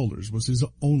mailed shoulders was his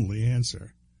only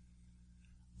answer.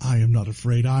 I am not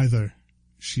afraid either,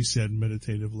 she said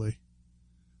meditatively.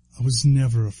 I was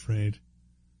never afraid.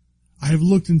 I have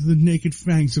looked into the naked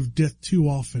fangs of death too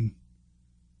often.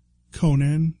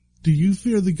 Conan, do you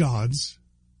fear the gods?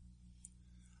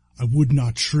 I would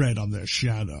not tread on their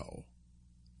shadow,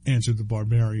 answered the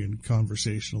barbarian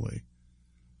conversationally.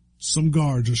 Some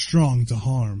guards are strong to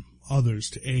harm, others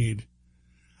to aid.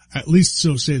 At least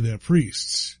so say their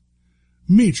priests.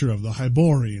 Mitra of the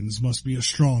Hyborians must be a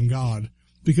strong god,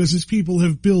 because his people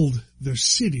have built their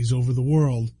cities over the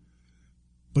world.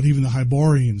 But even the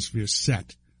Hyborians fear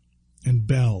Set, and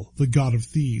Bel, the god of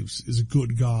thieves, is a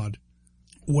good god.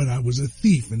 When I was a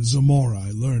thief in Zamora,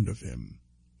 I learned of him.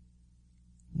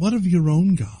 What of your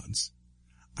own gods?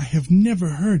 I have never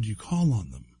heard you call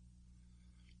on them.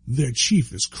 Their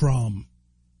chief is Crom.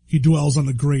 He dwells on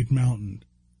a great mountain.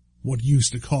 What use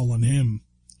to call on him?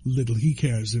 Little he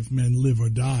cares if men live or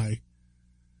die.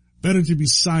 Better to be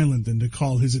silent than to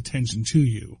call his attention to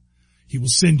you. He will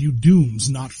send you dooms,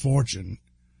 not fortune.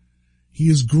 He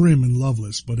is grim and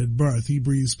loveless, but at birth he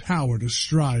breathes power to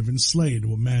strive and slay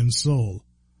to a man's soul.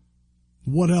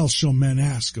 What else shall men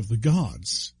ask of the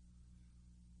gods?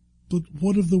 But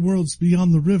what of the worlds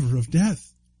beyond the river of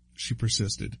death? She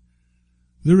persisted.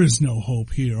 There is no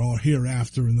hope here or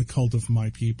hereafter in the cult of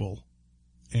my people,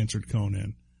 answered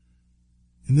Conan.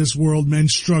 In this world men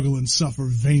struggle and suffer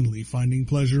vainly, finding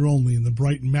pleasure only in the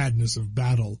bright madness of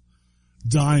battle.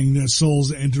 Dying, their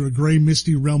souls enter a grey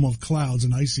misty realm of clouds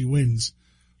and icy winds,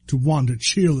 to wander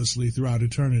cheerlessly throughout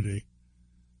eternity.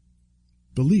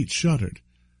 Belit shuddered.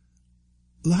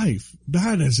 Life,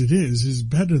 bad as it is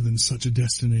better than such a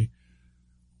destiny.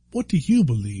 What do you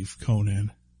believe,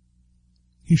 Conan?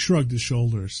 He shrugged his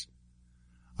shoulders.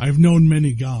 I have known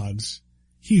many gods.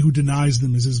 He who denies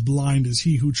them is as blind as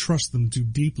he who trusts them too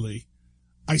deeply.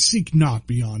 I seek not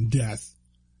beyond death.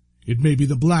 It may be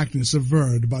the blackness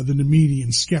averred by the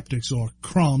Nemedian skeptics, or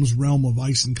Crom's realm of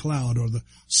ice and cloud, or the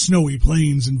snowy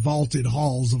plains and vaulted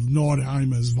halls of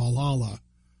Nordheimer's Valhalla.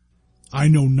 I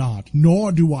know not,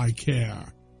 nor do I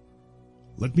care.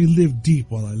 Let me live deep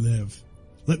while I live.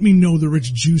 Let me know the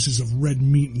rich juices of red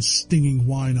meat and stinging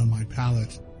wine on my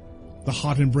palate, the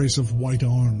hot embrace of white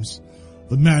arms,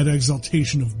 the mad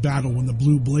exultation of battle when the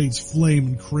blue blades flame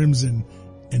and crimson,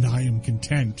 and I am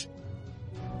content.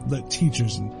 Let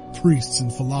teachers and priests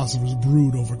and philosophers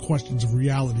brood over questions of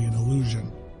reality and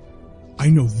illusion. I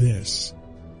know this.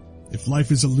 If life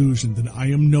is illusion, then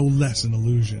I am no less an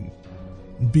illusion.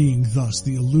 Being thus,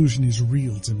 the illusion is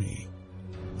real to me.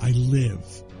 I live.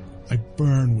 I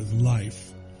burn with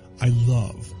life. I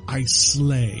love. I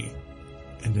slay.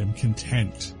 And am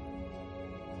content.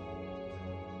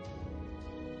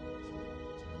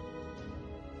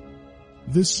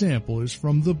 This sample is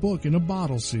from the Book in a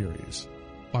Bottle series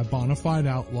by Bonafide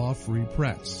Outlaw Free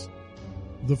Press.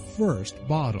 The first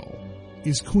bottle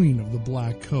is Queen of the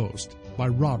Black Coast by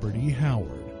Robert E.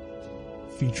 Howard,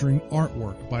 featuring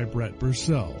artwork by Brett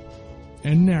Berceau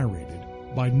and narrated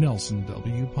by Nelson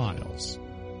W. Piles.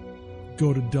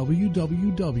 Go to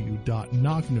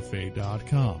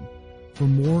www.knocknafe.com for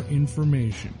more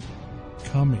information.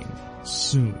 Coming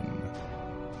soon.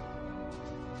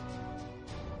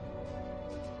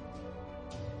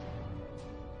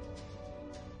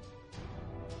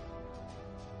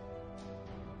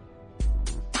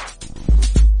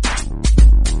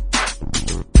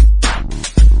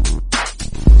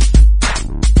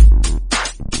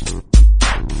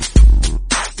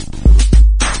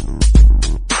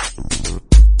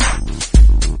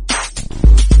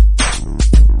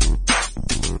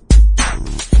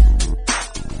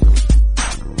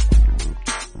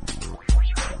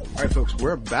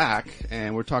 We're back,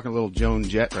 and we're talking a little Joan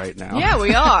Jett right now. Yeah,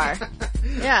 we are.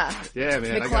 Yeah. Yeah,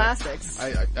 man. The classics.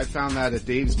 I found that at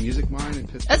Dave's Music Mine in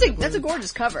Pittsburgh. That's a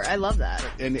gorgeous cover. I love that.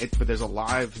 But there's a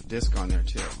live disc on there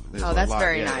too. That's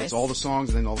very nice. It's all the songs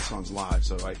and then all the songs live.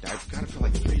 So I got it for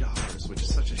like $3, which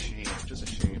is such a shame. Just a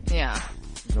shame. Yeah.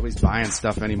 Nobody's buying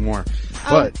stuff anymore.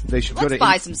 But they should go to... Let's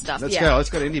buy some stuff, Let's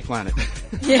go to Indie Planet.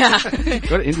 Yeah.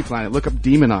 Go to Indie Planet. Look up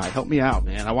Demon Eye. Help me out,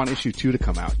 man. I want issue 2 to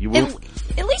come out. You will...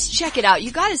 At least check it out. You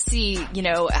gotta see,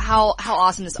 how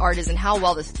awesome this art is and how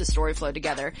well the story flowed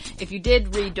together. If you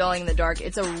did read Dwelling in the Dark,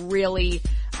 it's a really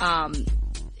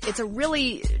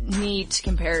neat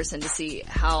comparison to see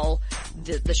how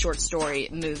the short story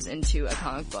moves into a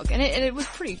comic book. And it was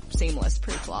pretty seamless,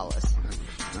 pretty flawless.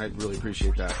 I really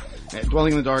appreciate that.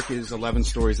 Dwelling in the Dark is 11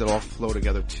 stories that all flow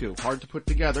together too. Hard to put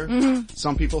together. Mm-hmm.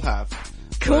 Some people have.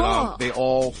 Cool. But, they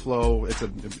all flow. It's a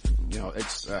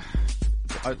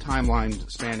timeline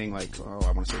spanning I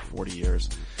want to say 40 years.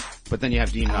 But then you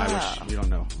have Demon Eye, which we don't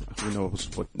know. Who knows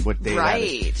what day that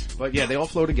is. But yeah, they all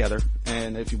flow together.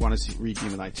 And if you want to read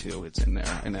Demon Eye 2, it's in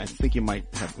there. And I think you might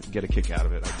get a kick out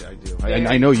of it. I do.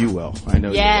 I know you will. I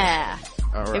know you will.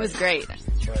 All right. It was great.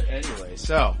 But anyway,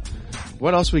 so...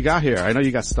 what else we got here? I know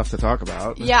you got stuff to talk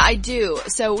about. Yeah, I do.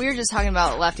 So we were just talking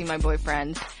about Lefty, my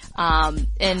boyfriend.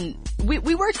 And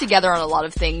we worked together on a lot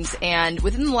of things, and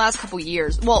within the last couple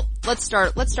years, well, let's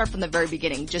start from the very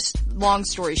beginning. Just long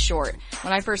story short,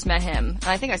 when I first met him, and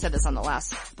I think I said this on the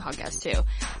last podcast too,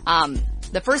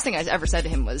 the first thing I ever said to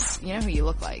him was, you know who you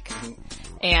look like? Mm-hmm.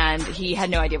 and he had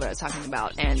no idea what I was talking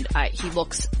about, and he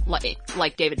looks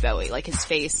like David Bowie, like his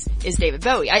face is David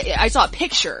Bowie. I saw a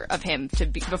picture of him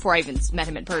before I even met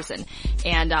him in person,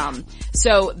 and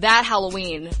so that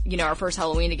Halloween, our first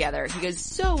Halloween together, he goes,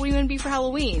 so what are you gonna be for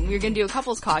Halloween? We're gonna do a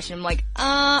couple's costume. I'm like,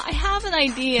 I have an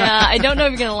idea. I don't know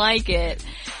if you're gonna like it.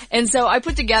 And so I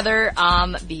put together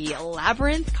the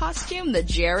Labyrinth costume, the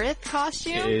Jareth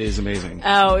costume. It is amazing.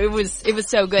 Oh, it was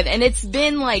so good. And it's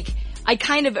been like, I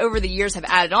kind of over the years have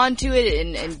added on to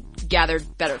it and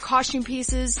gathered better costume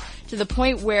pieces to the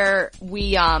point where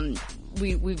we've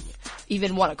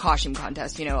even won a costume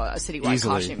contest, a citywide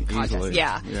costume contest.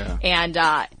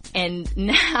 Yeah. And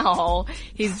now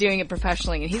he's doing it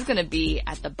professionally, and he's gonna be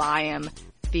at the Byam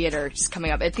Theater just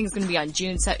coming up. I think it's going to be on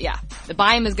June the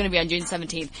Byam is going to be on June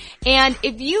 17th. And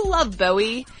if you love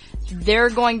Bowie, they're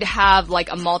going to have like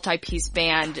a multi-piece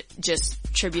band just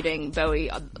tributing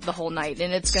Bowie the whole night,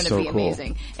 and it's going to be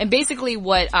amazing. And basically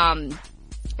what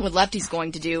Lefty's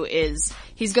going to do is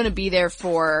he's going to be there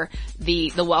for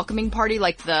the welcoming party,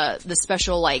 like the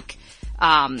special like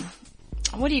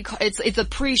what do you call it? It's a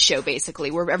pre-show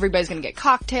basically where everybody's going to get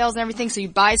cocktails and everything. So you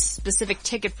buy a specific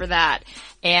ticket for that,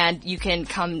 and you can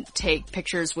come take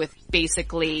pictures with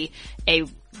basically a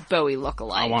Bowie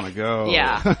lookalike. I want to go.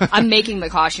 Yeah. I'm making the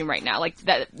costume right now. Like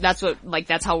that's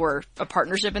how we're a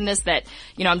partnership in this, that,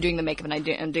 I'm doing the makeup and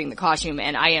I'm doing the costume,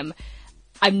 and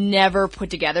I've never put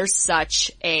together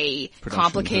such a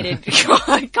complicated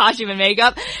costume and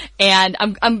makeup, and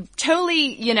I'm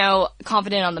totally,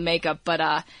 confident on the makeup,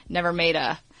 but never made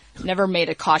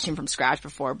a costume from scratch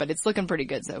before, but it's looking pretty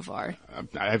good so far.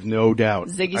 I have no doubt.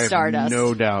 Ziggy Stardust.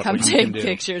 No doubt. Come take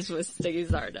pictures with Ziggy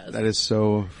Stardust. That is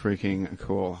so freaking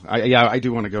cool. I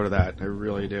do want to go to that. I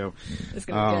really do. It's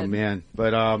gonna be good. Man.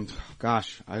 But,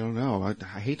 gosh, I don't know.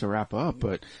 I hate to wrap up,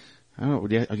 but I don't know.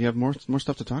 Do you have more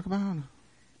stuff to talk about?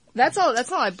 That's all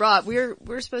I brought. We're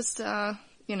supposed to,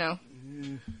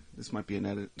 This might be an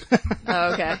edit.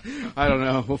 Oh, okay. I don't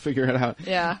know. We'll figure it out.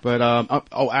 Yeah. But,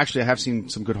 actually I have seen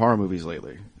some good horror movies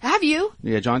lately. Have you?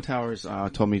 Yeah, John Towers,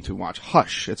 told me to watch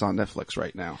Hush. It's on Netflix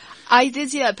right now. I did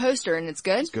see that poster, and it's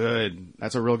good? It's good.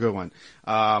 That's a real good one.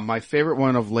 My favorite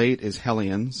one of late is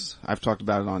Hellions. I've talked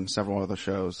about it on several other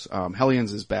shows.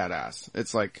 Hellions is badass.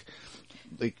 It's like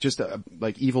just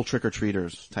like evil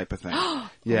trick-or-treaters type of thing.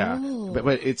 Yeah. Oh.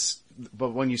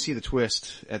 But when you see the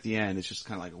twist at the end, it's just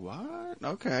kind of like,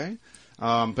 what? Okay.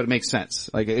 But it makes sense.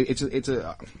 Like, it's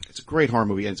a great horror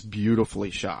movie, and it's beautifully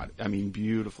shot. I mean,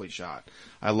 beautifully shot.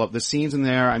 I love the scenes in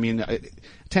there. I mean,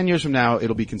 10 years from now,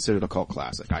 it'll be considered a cult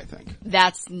classic, I think.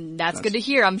 That's good to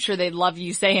hear. I'm sure they'd love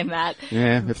you saying that.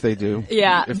 Yeah, if they do.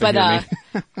 Yeah, but,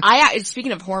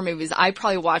 speaking of horror movies, I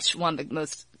probably watched one of the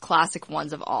most classic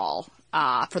ones of all.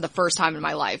 For the first time in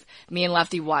my life. Me and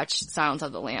Lefty watched Silence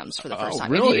of the Lambs for the first time.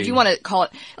 Really? If you want to call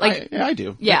it, like. I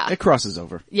do. Yeah. It crosses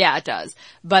over. Yeah, it does.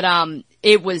 But,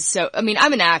 it was so, I mean,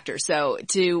 I'm an actor, so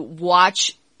to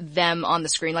watch them on the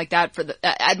screen like that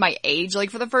at my age,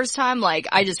 like for the first time, like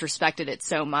I just respected it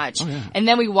so much. Oh, yeah. And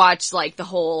then we watched like the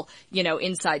whole,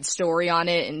 inside story on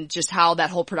it and just how that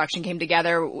whole production came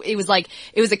together. It was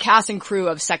a cast and crew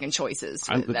of second choices,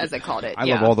 as they called it. I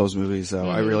love all those movies though. Mm-hmm.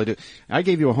 I really do. I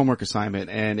gave you a homework assignment,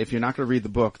 and if you're not going to read the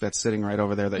book that's sitting right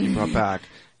over there that you brought back,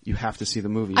 you have to see the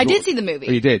movie. I did see the movie.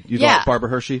 Oh, you did? You thought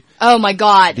Barbara Hershey? Oh my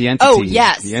God. The Entity. Oh,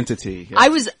 yes. The Entity. Yeah. I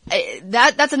was,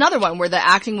 that's another one where the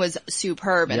acting was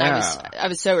superb, and I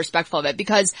was so respectful of it,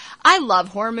 because I love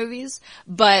horror movies,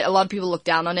 but a lot of people look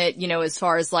down on it, as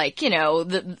far as like,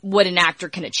 what an actor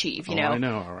can achieve, I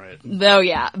know, alright. Though,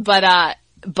 yeah.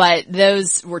 But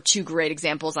those were two great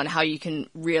examples on how you can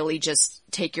really just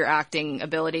take your acting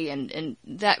ability and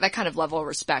that kind of level of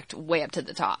respect way up to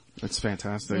the top. That's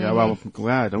fantastic. Mm-hmm. Yeah, well,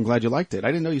 I'm glad you liked it. I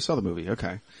didn't know you saw the movie.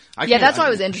 Okay. That's why I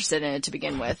was interested in it to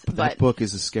begin with. But that book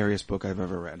is the scariest book I've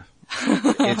ever read.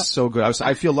 It's so good.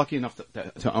 I feel lucky enough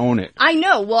to own it. I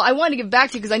know. Well, I wanted to give it back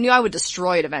to you because I knew I would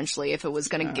destroy it eventually if it was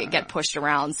going to get pushed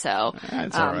around. So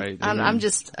it's all right. I'm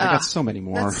just. I got so many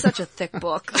more. That's such a thick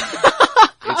book.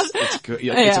 It's good.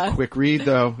 It's a quick read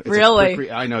though. It's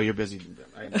really? I know you're busy.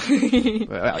 I'm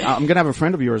gonna have a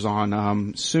friend of yours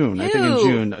on soon. Who? I think in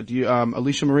June. Do you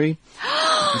Alicia Marie?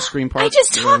 Scream Park. I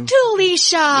just talked to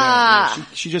Alicia. Yeah,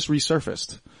 she just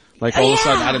resurfaced. Like all of a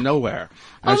sudden out of nowhere.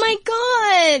 Oh my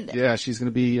God. Yeah, she's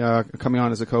going to be coming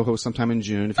on as a co-host sometime in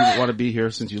June. If you want to be here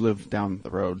since you live down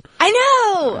the road. I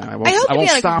Oh, I hope won't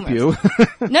stop you.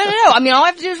 No. I mean, all I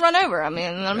have to do is run over. I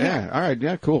mean, I'm Yeah, here. all right,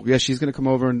 yeah, cool. Yeah, she's gonna come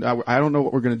over, and I don't know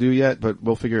what we're gonna do yet, but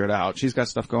we'll figure it out. She's got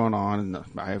stuff going on, and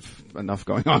I have enough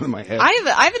going on in my head.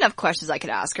 I have enough questions I could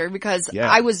ask her because Yeah.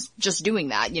 I was just doing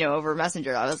that, over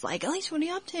Messenger. I was like, Elise, what are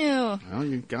you up to? Well,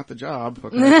 you got the job.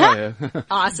 What can I tell you?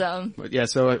 Awesome. But yeah,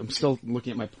 so I'm still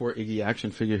looking at my poor Iggy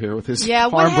action figure here with his Yeah,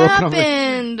 what arm broken over.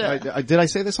 happened? Did I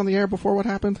say this on the air before? What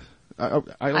happened? I don't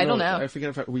know. know. I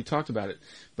forget if we talked about it,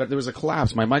 but there was a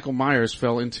collapse. My Michael Myers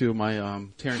fell into my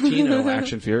Tarantino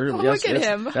action figure. Look at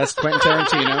him. That's Quentin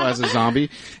Tarantino as a zombie,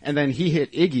 and then he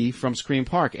hit Iggy from Scream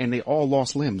Park, and they all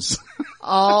lost limbs. It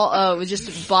was just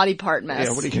a body part mess.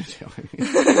 Yeah, what are you gonna do?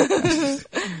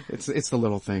 It's the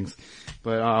little things,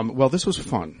 but well, this was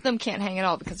fun. Them can't hang at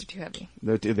all because they're too heavy.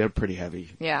 They're pretty heavy.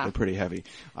 Yeah. They're pretty heavy.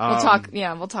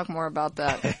 We'll talk more about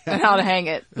that and how to hang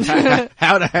it.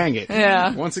 How to hang it.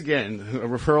 Yeah. Once again, a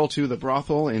referral to the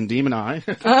brothel in Demon Eye.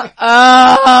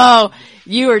 Oh,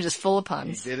 you are just full of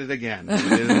puns. Did it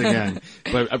again.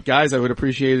 But guys, I would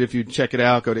appreciate it if you'd check it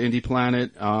out. Go to Indie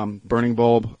Planet, Burning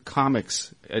Bulb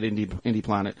Comics at Indie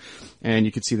Planet. And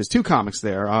you can see there's 2 comics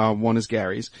there. One is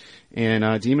Gary's.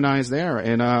 And Demon Eye is there.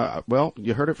 And well,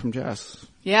 you heard it from Jess.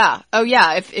 Yeah. Oh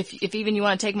yeah. If even you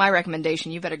want to take my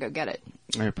recommendation, you better go get it.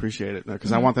 I appreciate it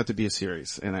because I want that to be a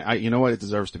series, and I you know what, it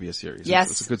deserves to be a series.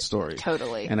 Yes. It's a good story.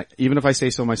 Totally. And even if I say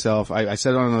so myself, I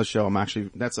said it on another show.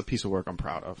 That's a piece of work I'm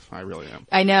proud of. I really am.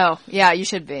 I know. Yeah, you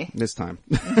should be. This time.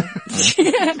 I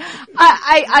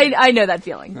know that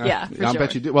feeling. Yeah, for I sure.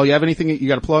 bet you do. Well, you have anything you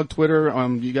got to plug? Twitter?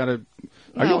 You got to.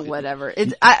 Whatever.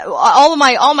 All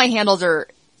my handles are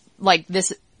like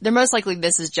this. They're most likely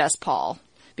This Is Jess Paul.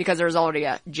 Because there was already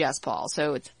a Jess Paul.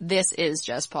 So it's This Is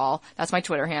Jess Paul. That's my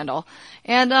Twitter handle.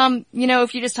 And,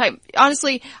 if you just type,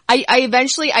 honestly, I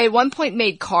at one point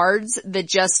made cards that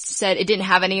just said, it didn't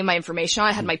have any of my information on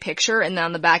it. I had my picture, and then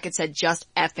on the back it said, just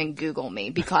effing Google me,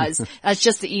 because that's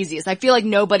just the easiest. I feel like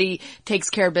nobody takes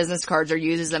care of business cards or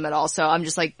uses them at all. So I'm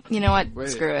just like, you know what?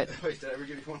 Screw it. Wait, did I ever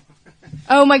give you one?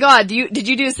 Oh my God. Did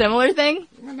you do a similar thing?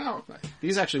 No.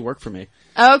 These actually work for me.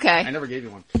 Oh, okay. I never gave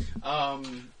you one.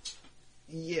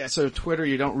 Yeah, so Twitter,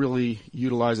 you don't really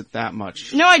utilize it that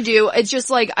much. No, I do. It's just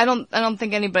like, I don't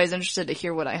think anybody's interested to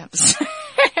hear what I have to say.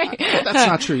 That's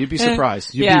not true. You'd be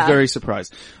surprised. You'd be very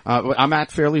surprised. I'm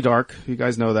at Fairly Dark. You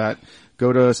guys know that.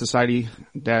 Go to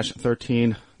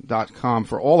society-13.com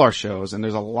for all our shows, and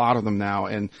there's a lot of them now,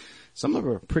 and some of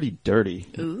them are pretty dirty.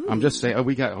 Ooh. I'm just saying,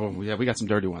 we got some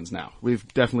dirty ones now. We've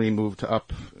definitely moved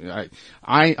up.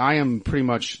 I am pretty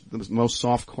much the most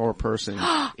softcore person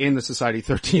in the Society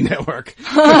 13 network.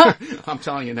 I'm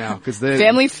telling you now, because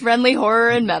family-friendly horror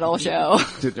and metal show.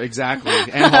 Exactly,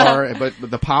 and horror. But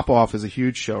the Pop Off is a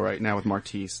huge show right now with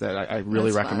Martise that I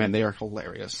really recommend. Fun. They are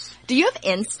hilarious. Do you have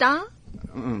Insta?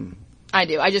 I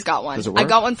do. I just got one. Does it work? I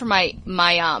got one for my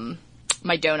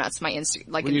donuts, my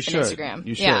Instagram. You should.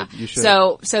 Yeah. You should.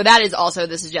 So that is also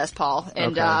This Is Jess Paul.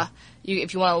 And, okay.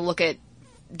 If you want to look at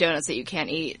donuts that you can't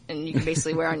eat and you can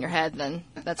basically wear on your head, then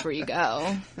that's where you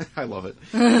go. I love it.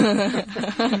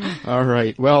 All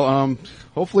right. Well,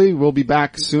 hopefully we'll be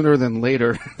back sooner than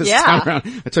later this time around.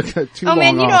 It took too long. Oh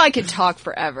man, off. I could talk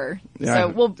forever. Yeah. So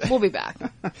we'll be back.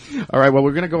 All right. Well,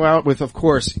 we're going to go out with, of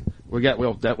course, we have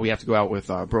to go out with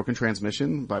Broken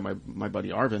Transmission by my buddy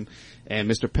Arvin and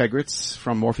Mr. Pegritz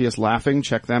from Morpheus Laughing.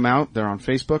 Check them out. They're on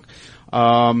Facebook.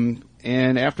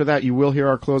 And after that, you will hear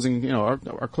our closing, our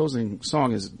closing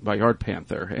song is by Yard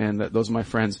Panther. And those are my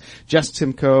friends, Jess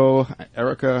Timko,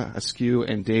 Erica Askew,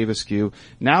 and Dave Askew.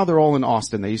 Now they're all in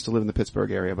Austin. They used to live in the Pittsburgh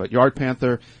area. But Yard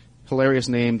Panther, hilarious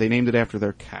name. They named it after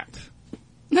their cat.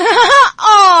 Aww,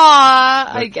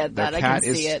 I get that. I can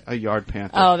see it. A Yard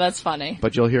Panther. Oh, that's funny.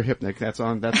 But you'll hear Hypnic. That's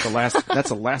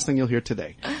the last thing you'll hear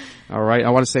today. All right.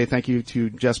 I want to say thank you to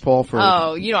Jess Paul for.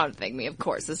 Oh, you don't have to thank me. Of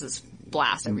course, this is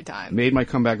blast every time. Made my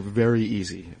comeback very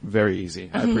easy. Very easy.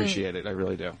 I appreciate it. I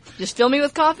really do. Just fill me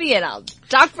with coffee and I'll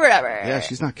talk forever. Yeah,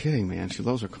 she's not kidding, man. She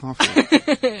loves her coffee.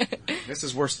 This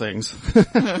is worse things.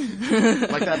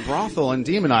 Like that brothel in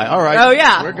Demon Eye. All right. Oh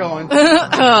yeah. We're going.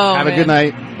 Have a good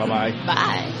night. Bye-bye.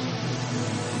 Bye.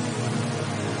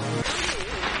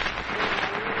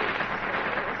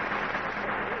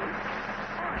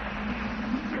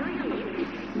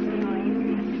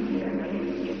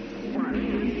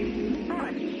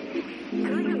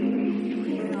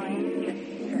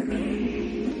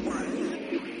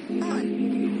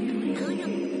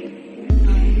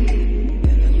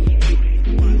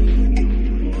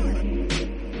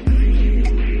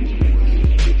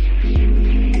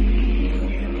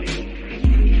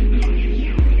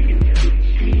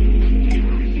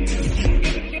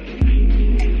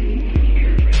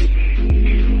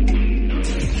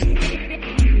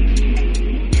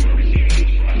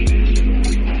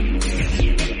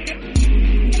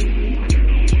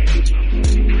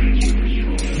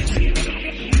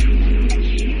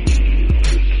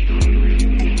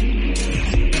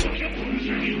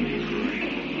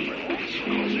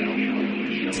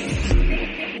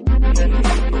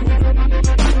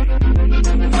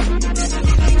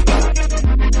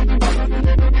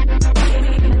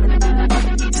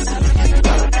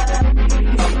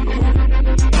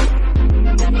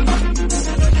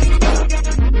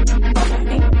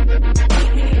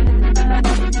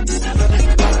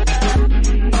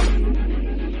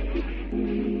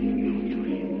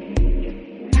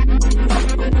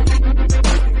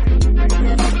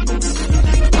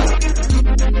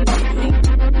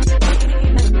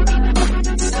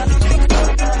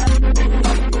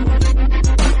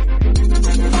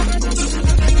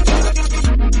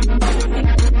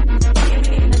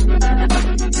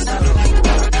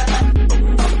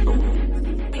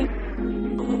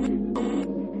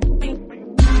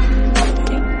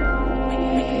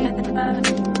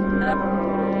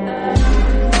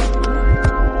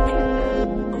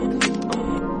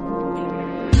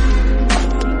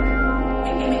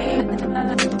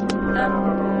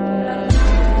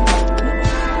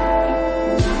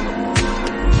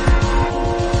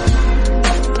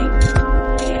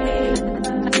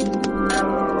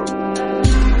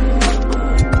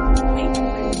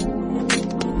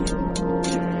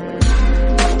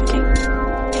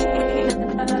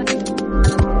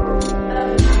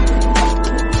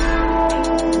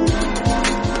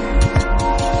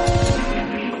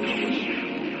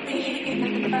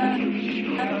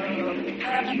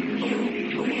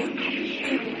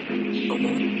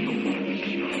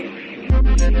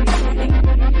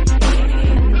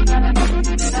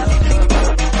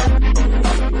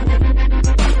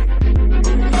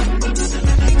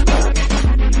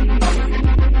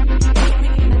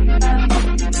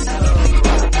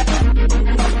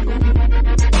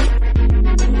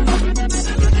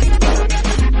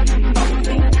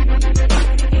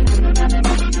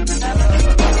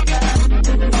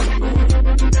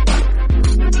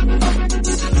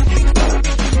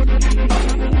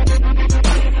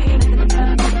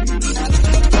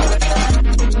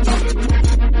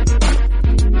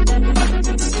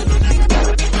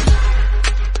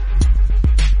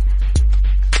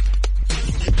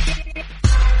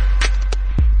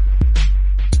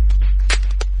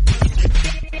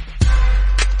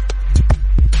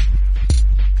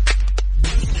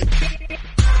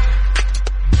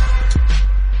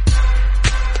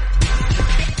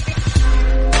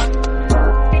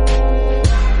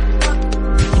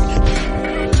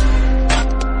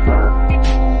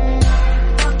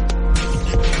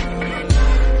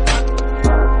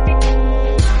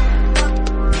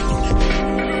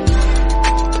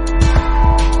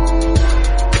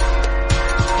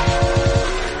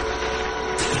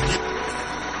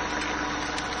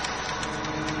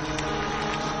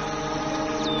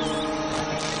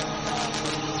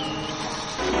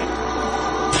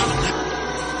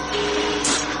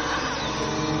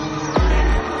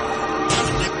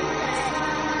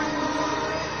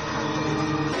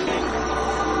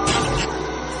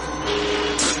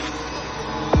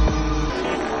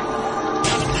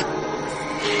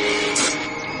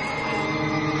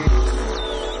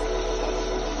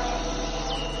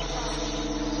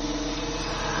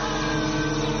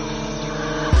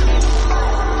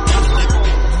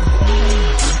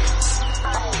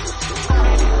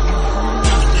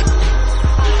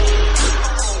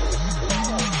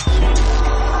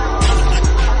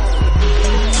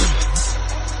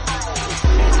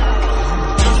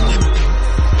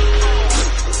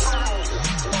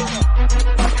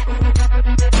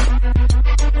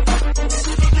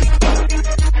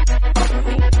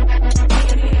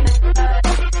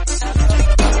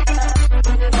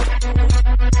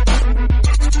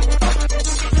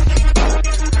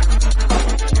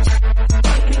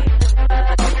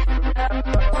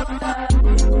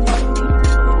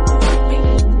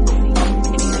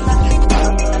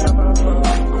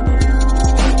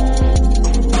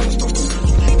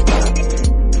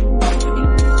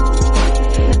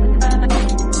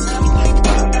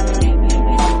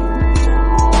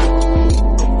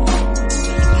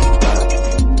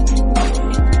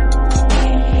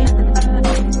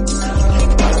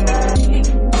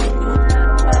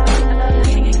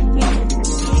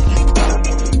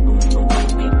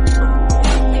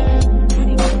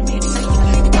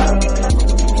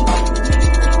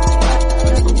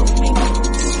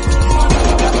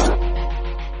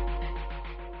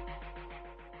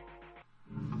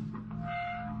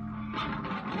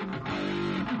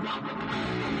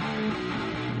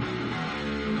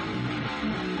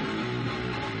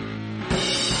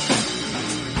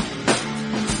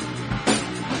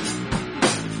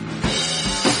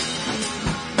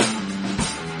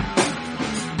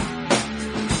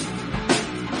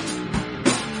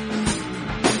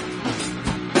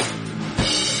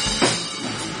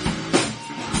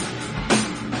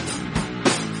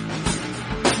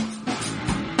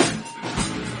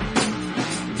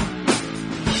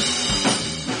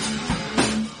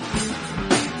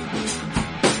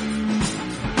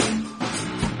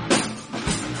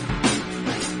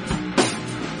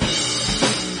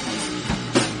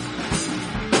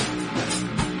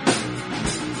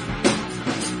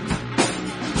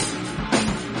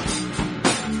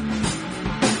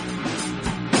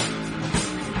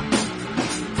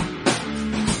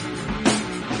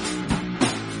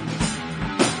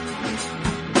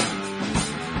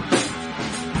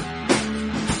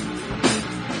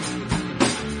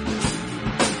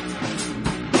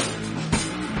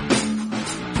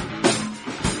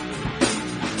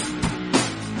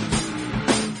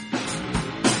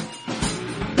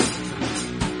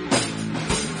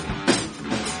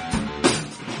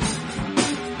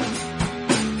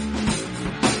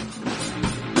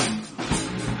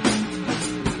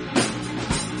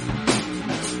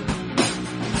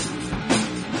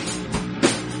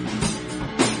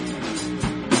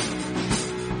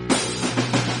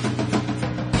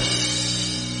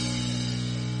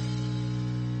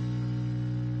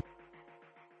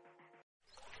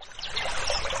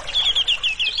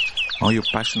 Are you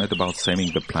passionate about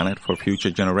saving the planet for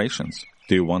future generations?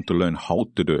 Do you want to learn how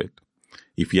to do it?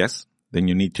 If yes, then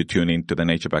you need to tune in to the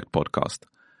NatureBacked podcast.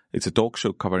 It's a talk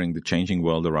show covering the changing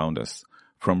world around us,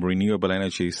 from renewable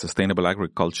energy, sustainable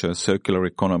agriculture, circular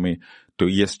economy, to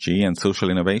ESG and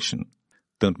social innovation.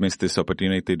 Don't miss this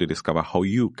opportunity to discover how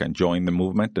you can join the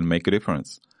movement and make a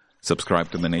difference.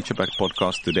 Subscribe to the NatureBacked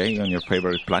podcast today on your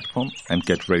favorite platform and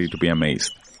get ready to be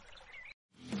amazed.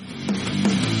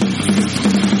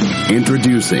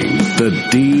 Introducing the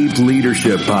Deep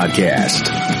Leadership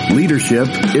Podcast. Leadership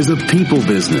is a people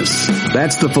business.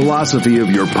 That's the philosophy of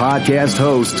your podcast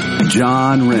host,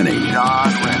 John Rennie.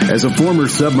 As a former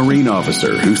submarine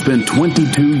officer who spent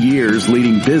 22 years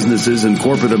leading businesses in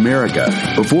corporate America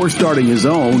before starting his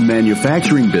own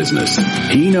manufacturing business,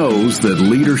 he knows that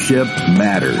leadership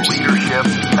matters.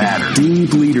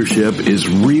 Deep Leadership is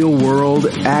real-world,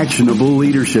 actionable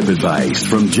leadership advice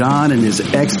from John and his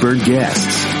expert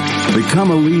guests.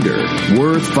 Become a leader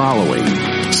worth following.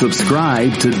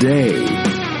 Subscribe today.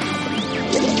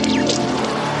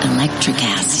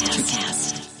 Electricast.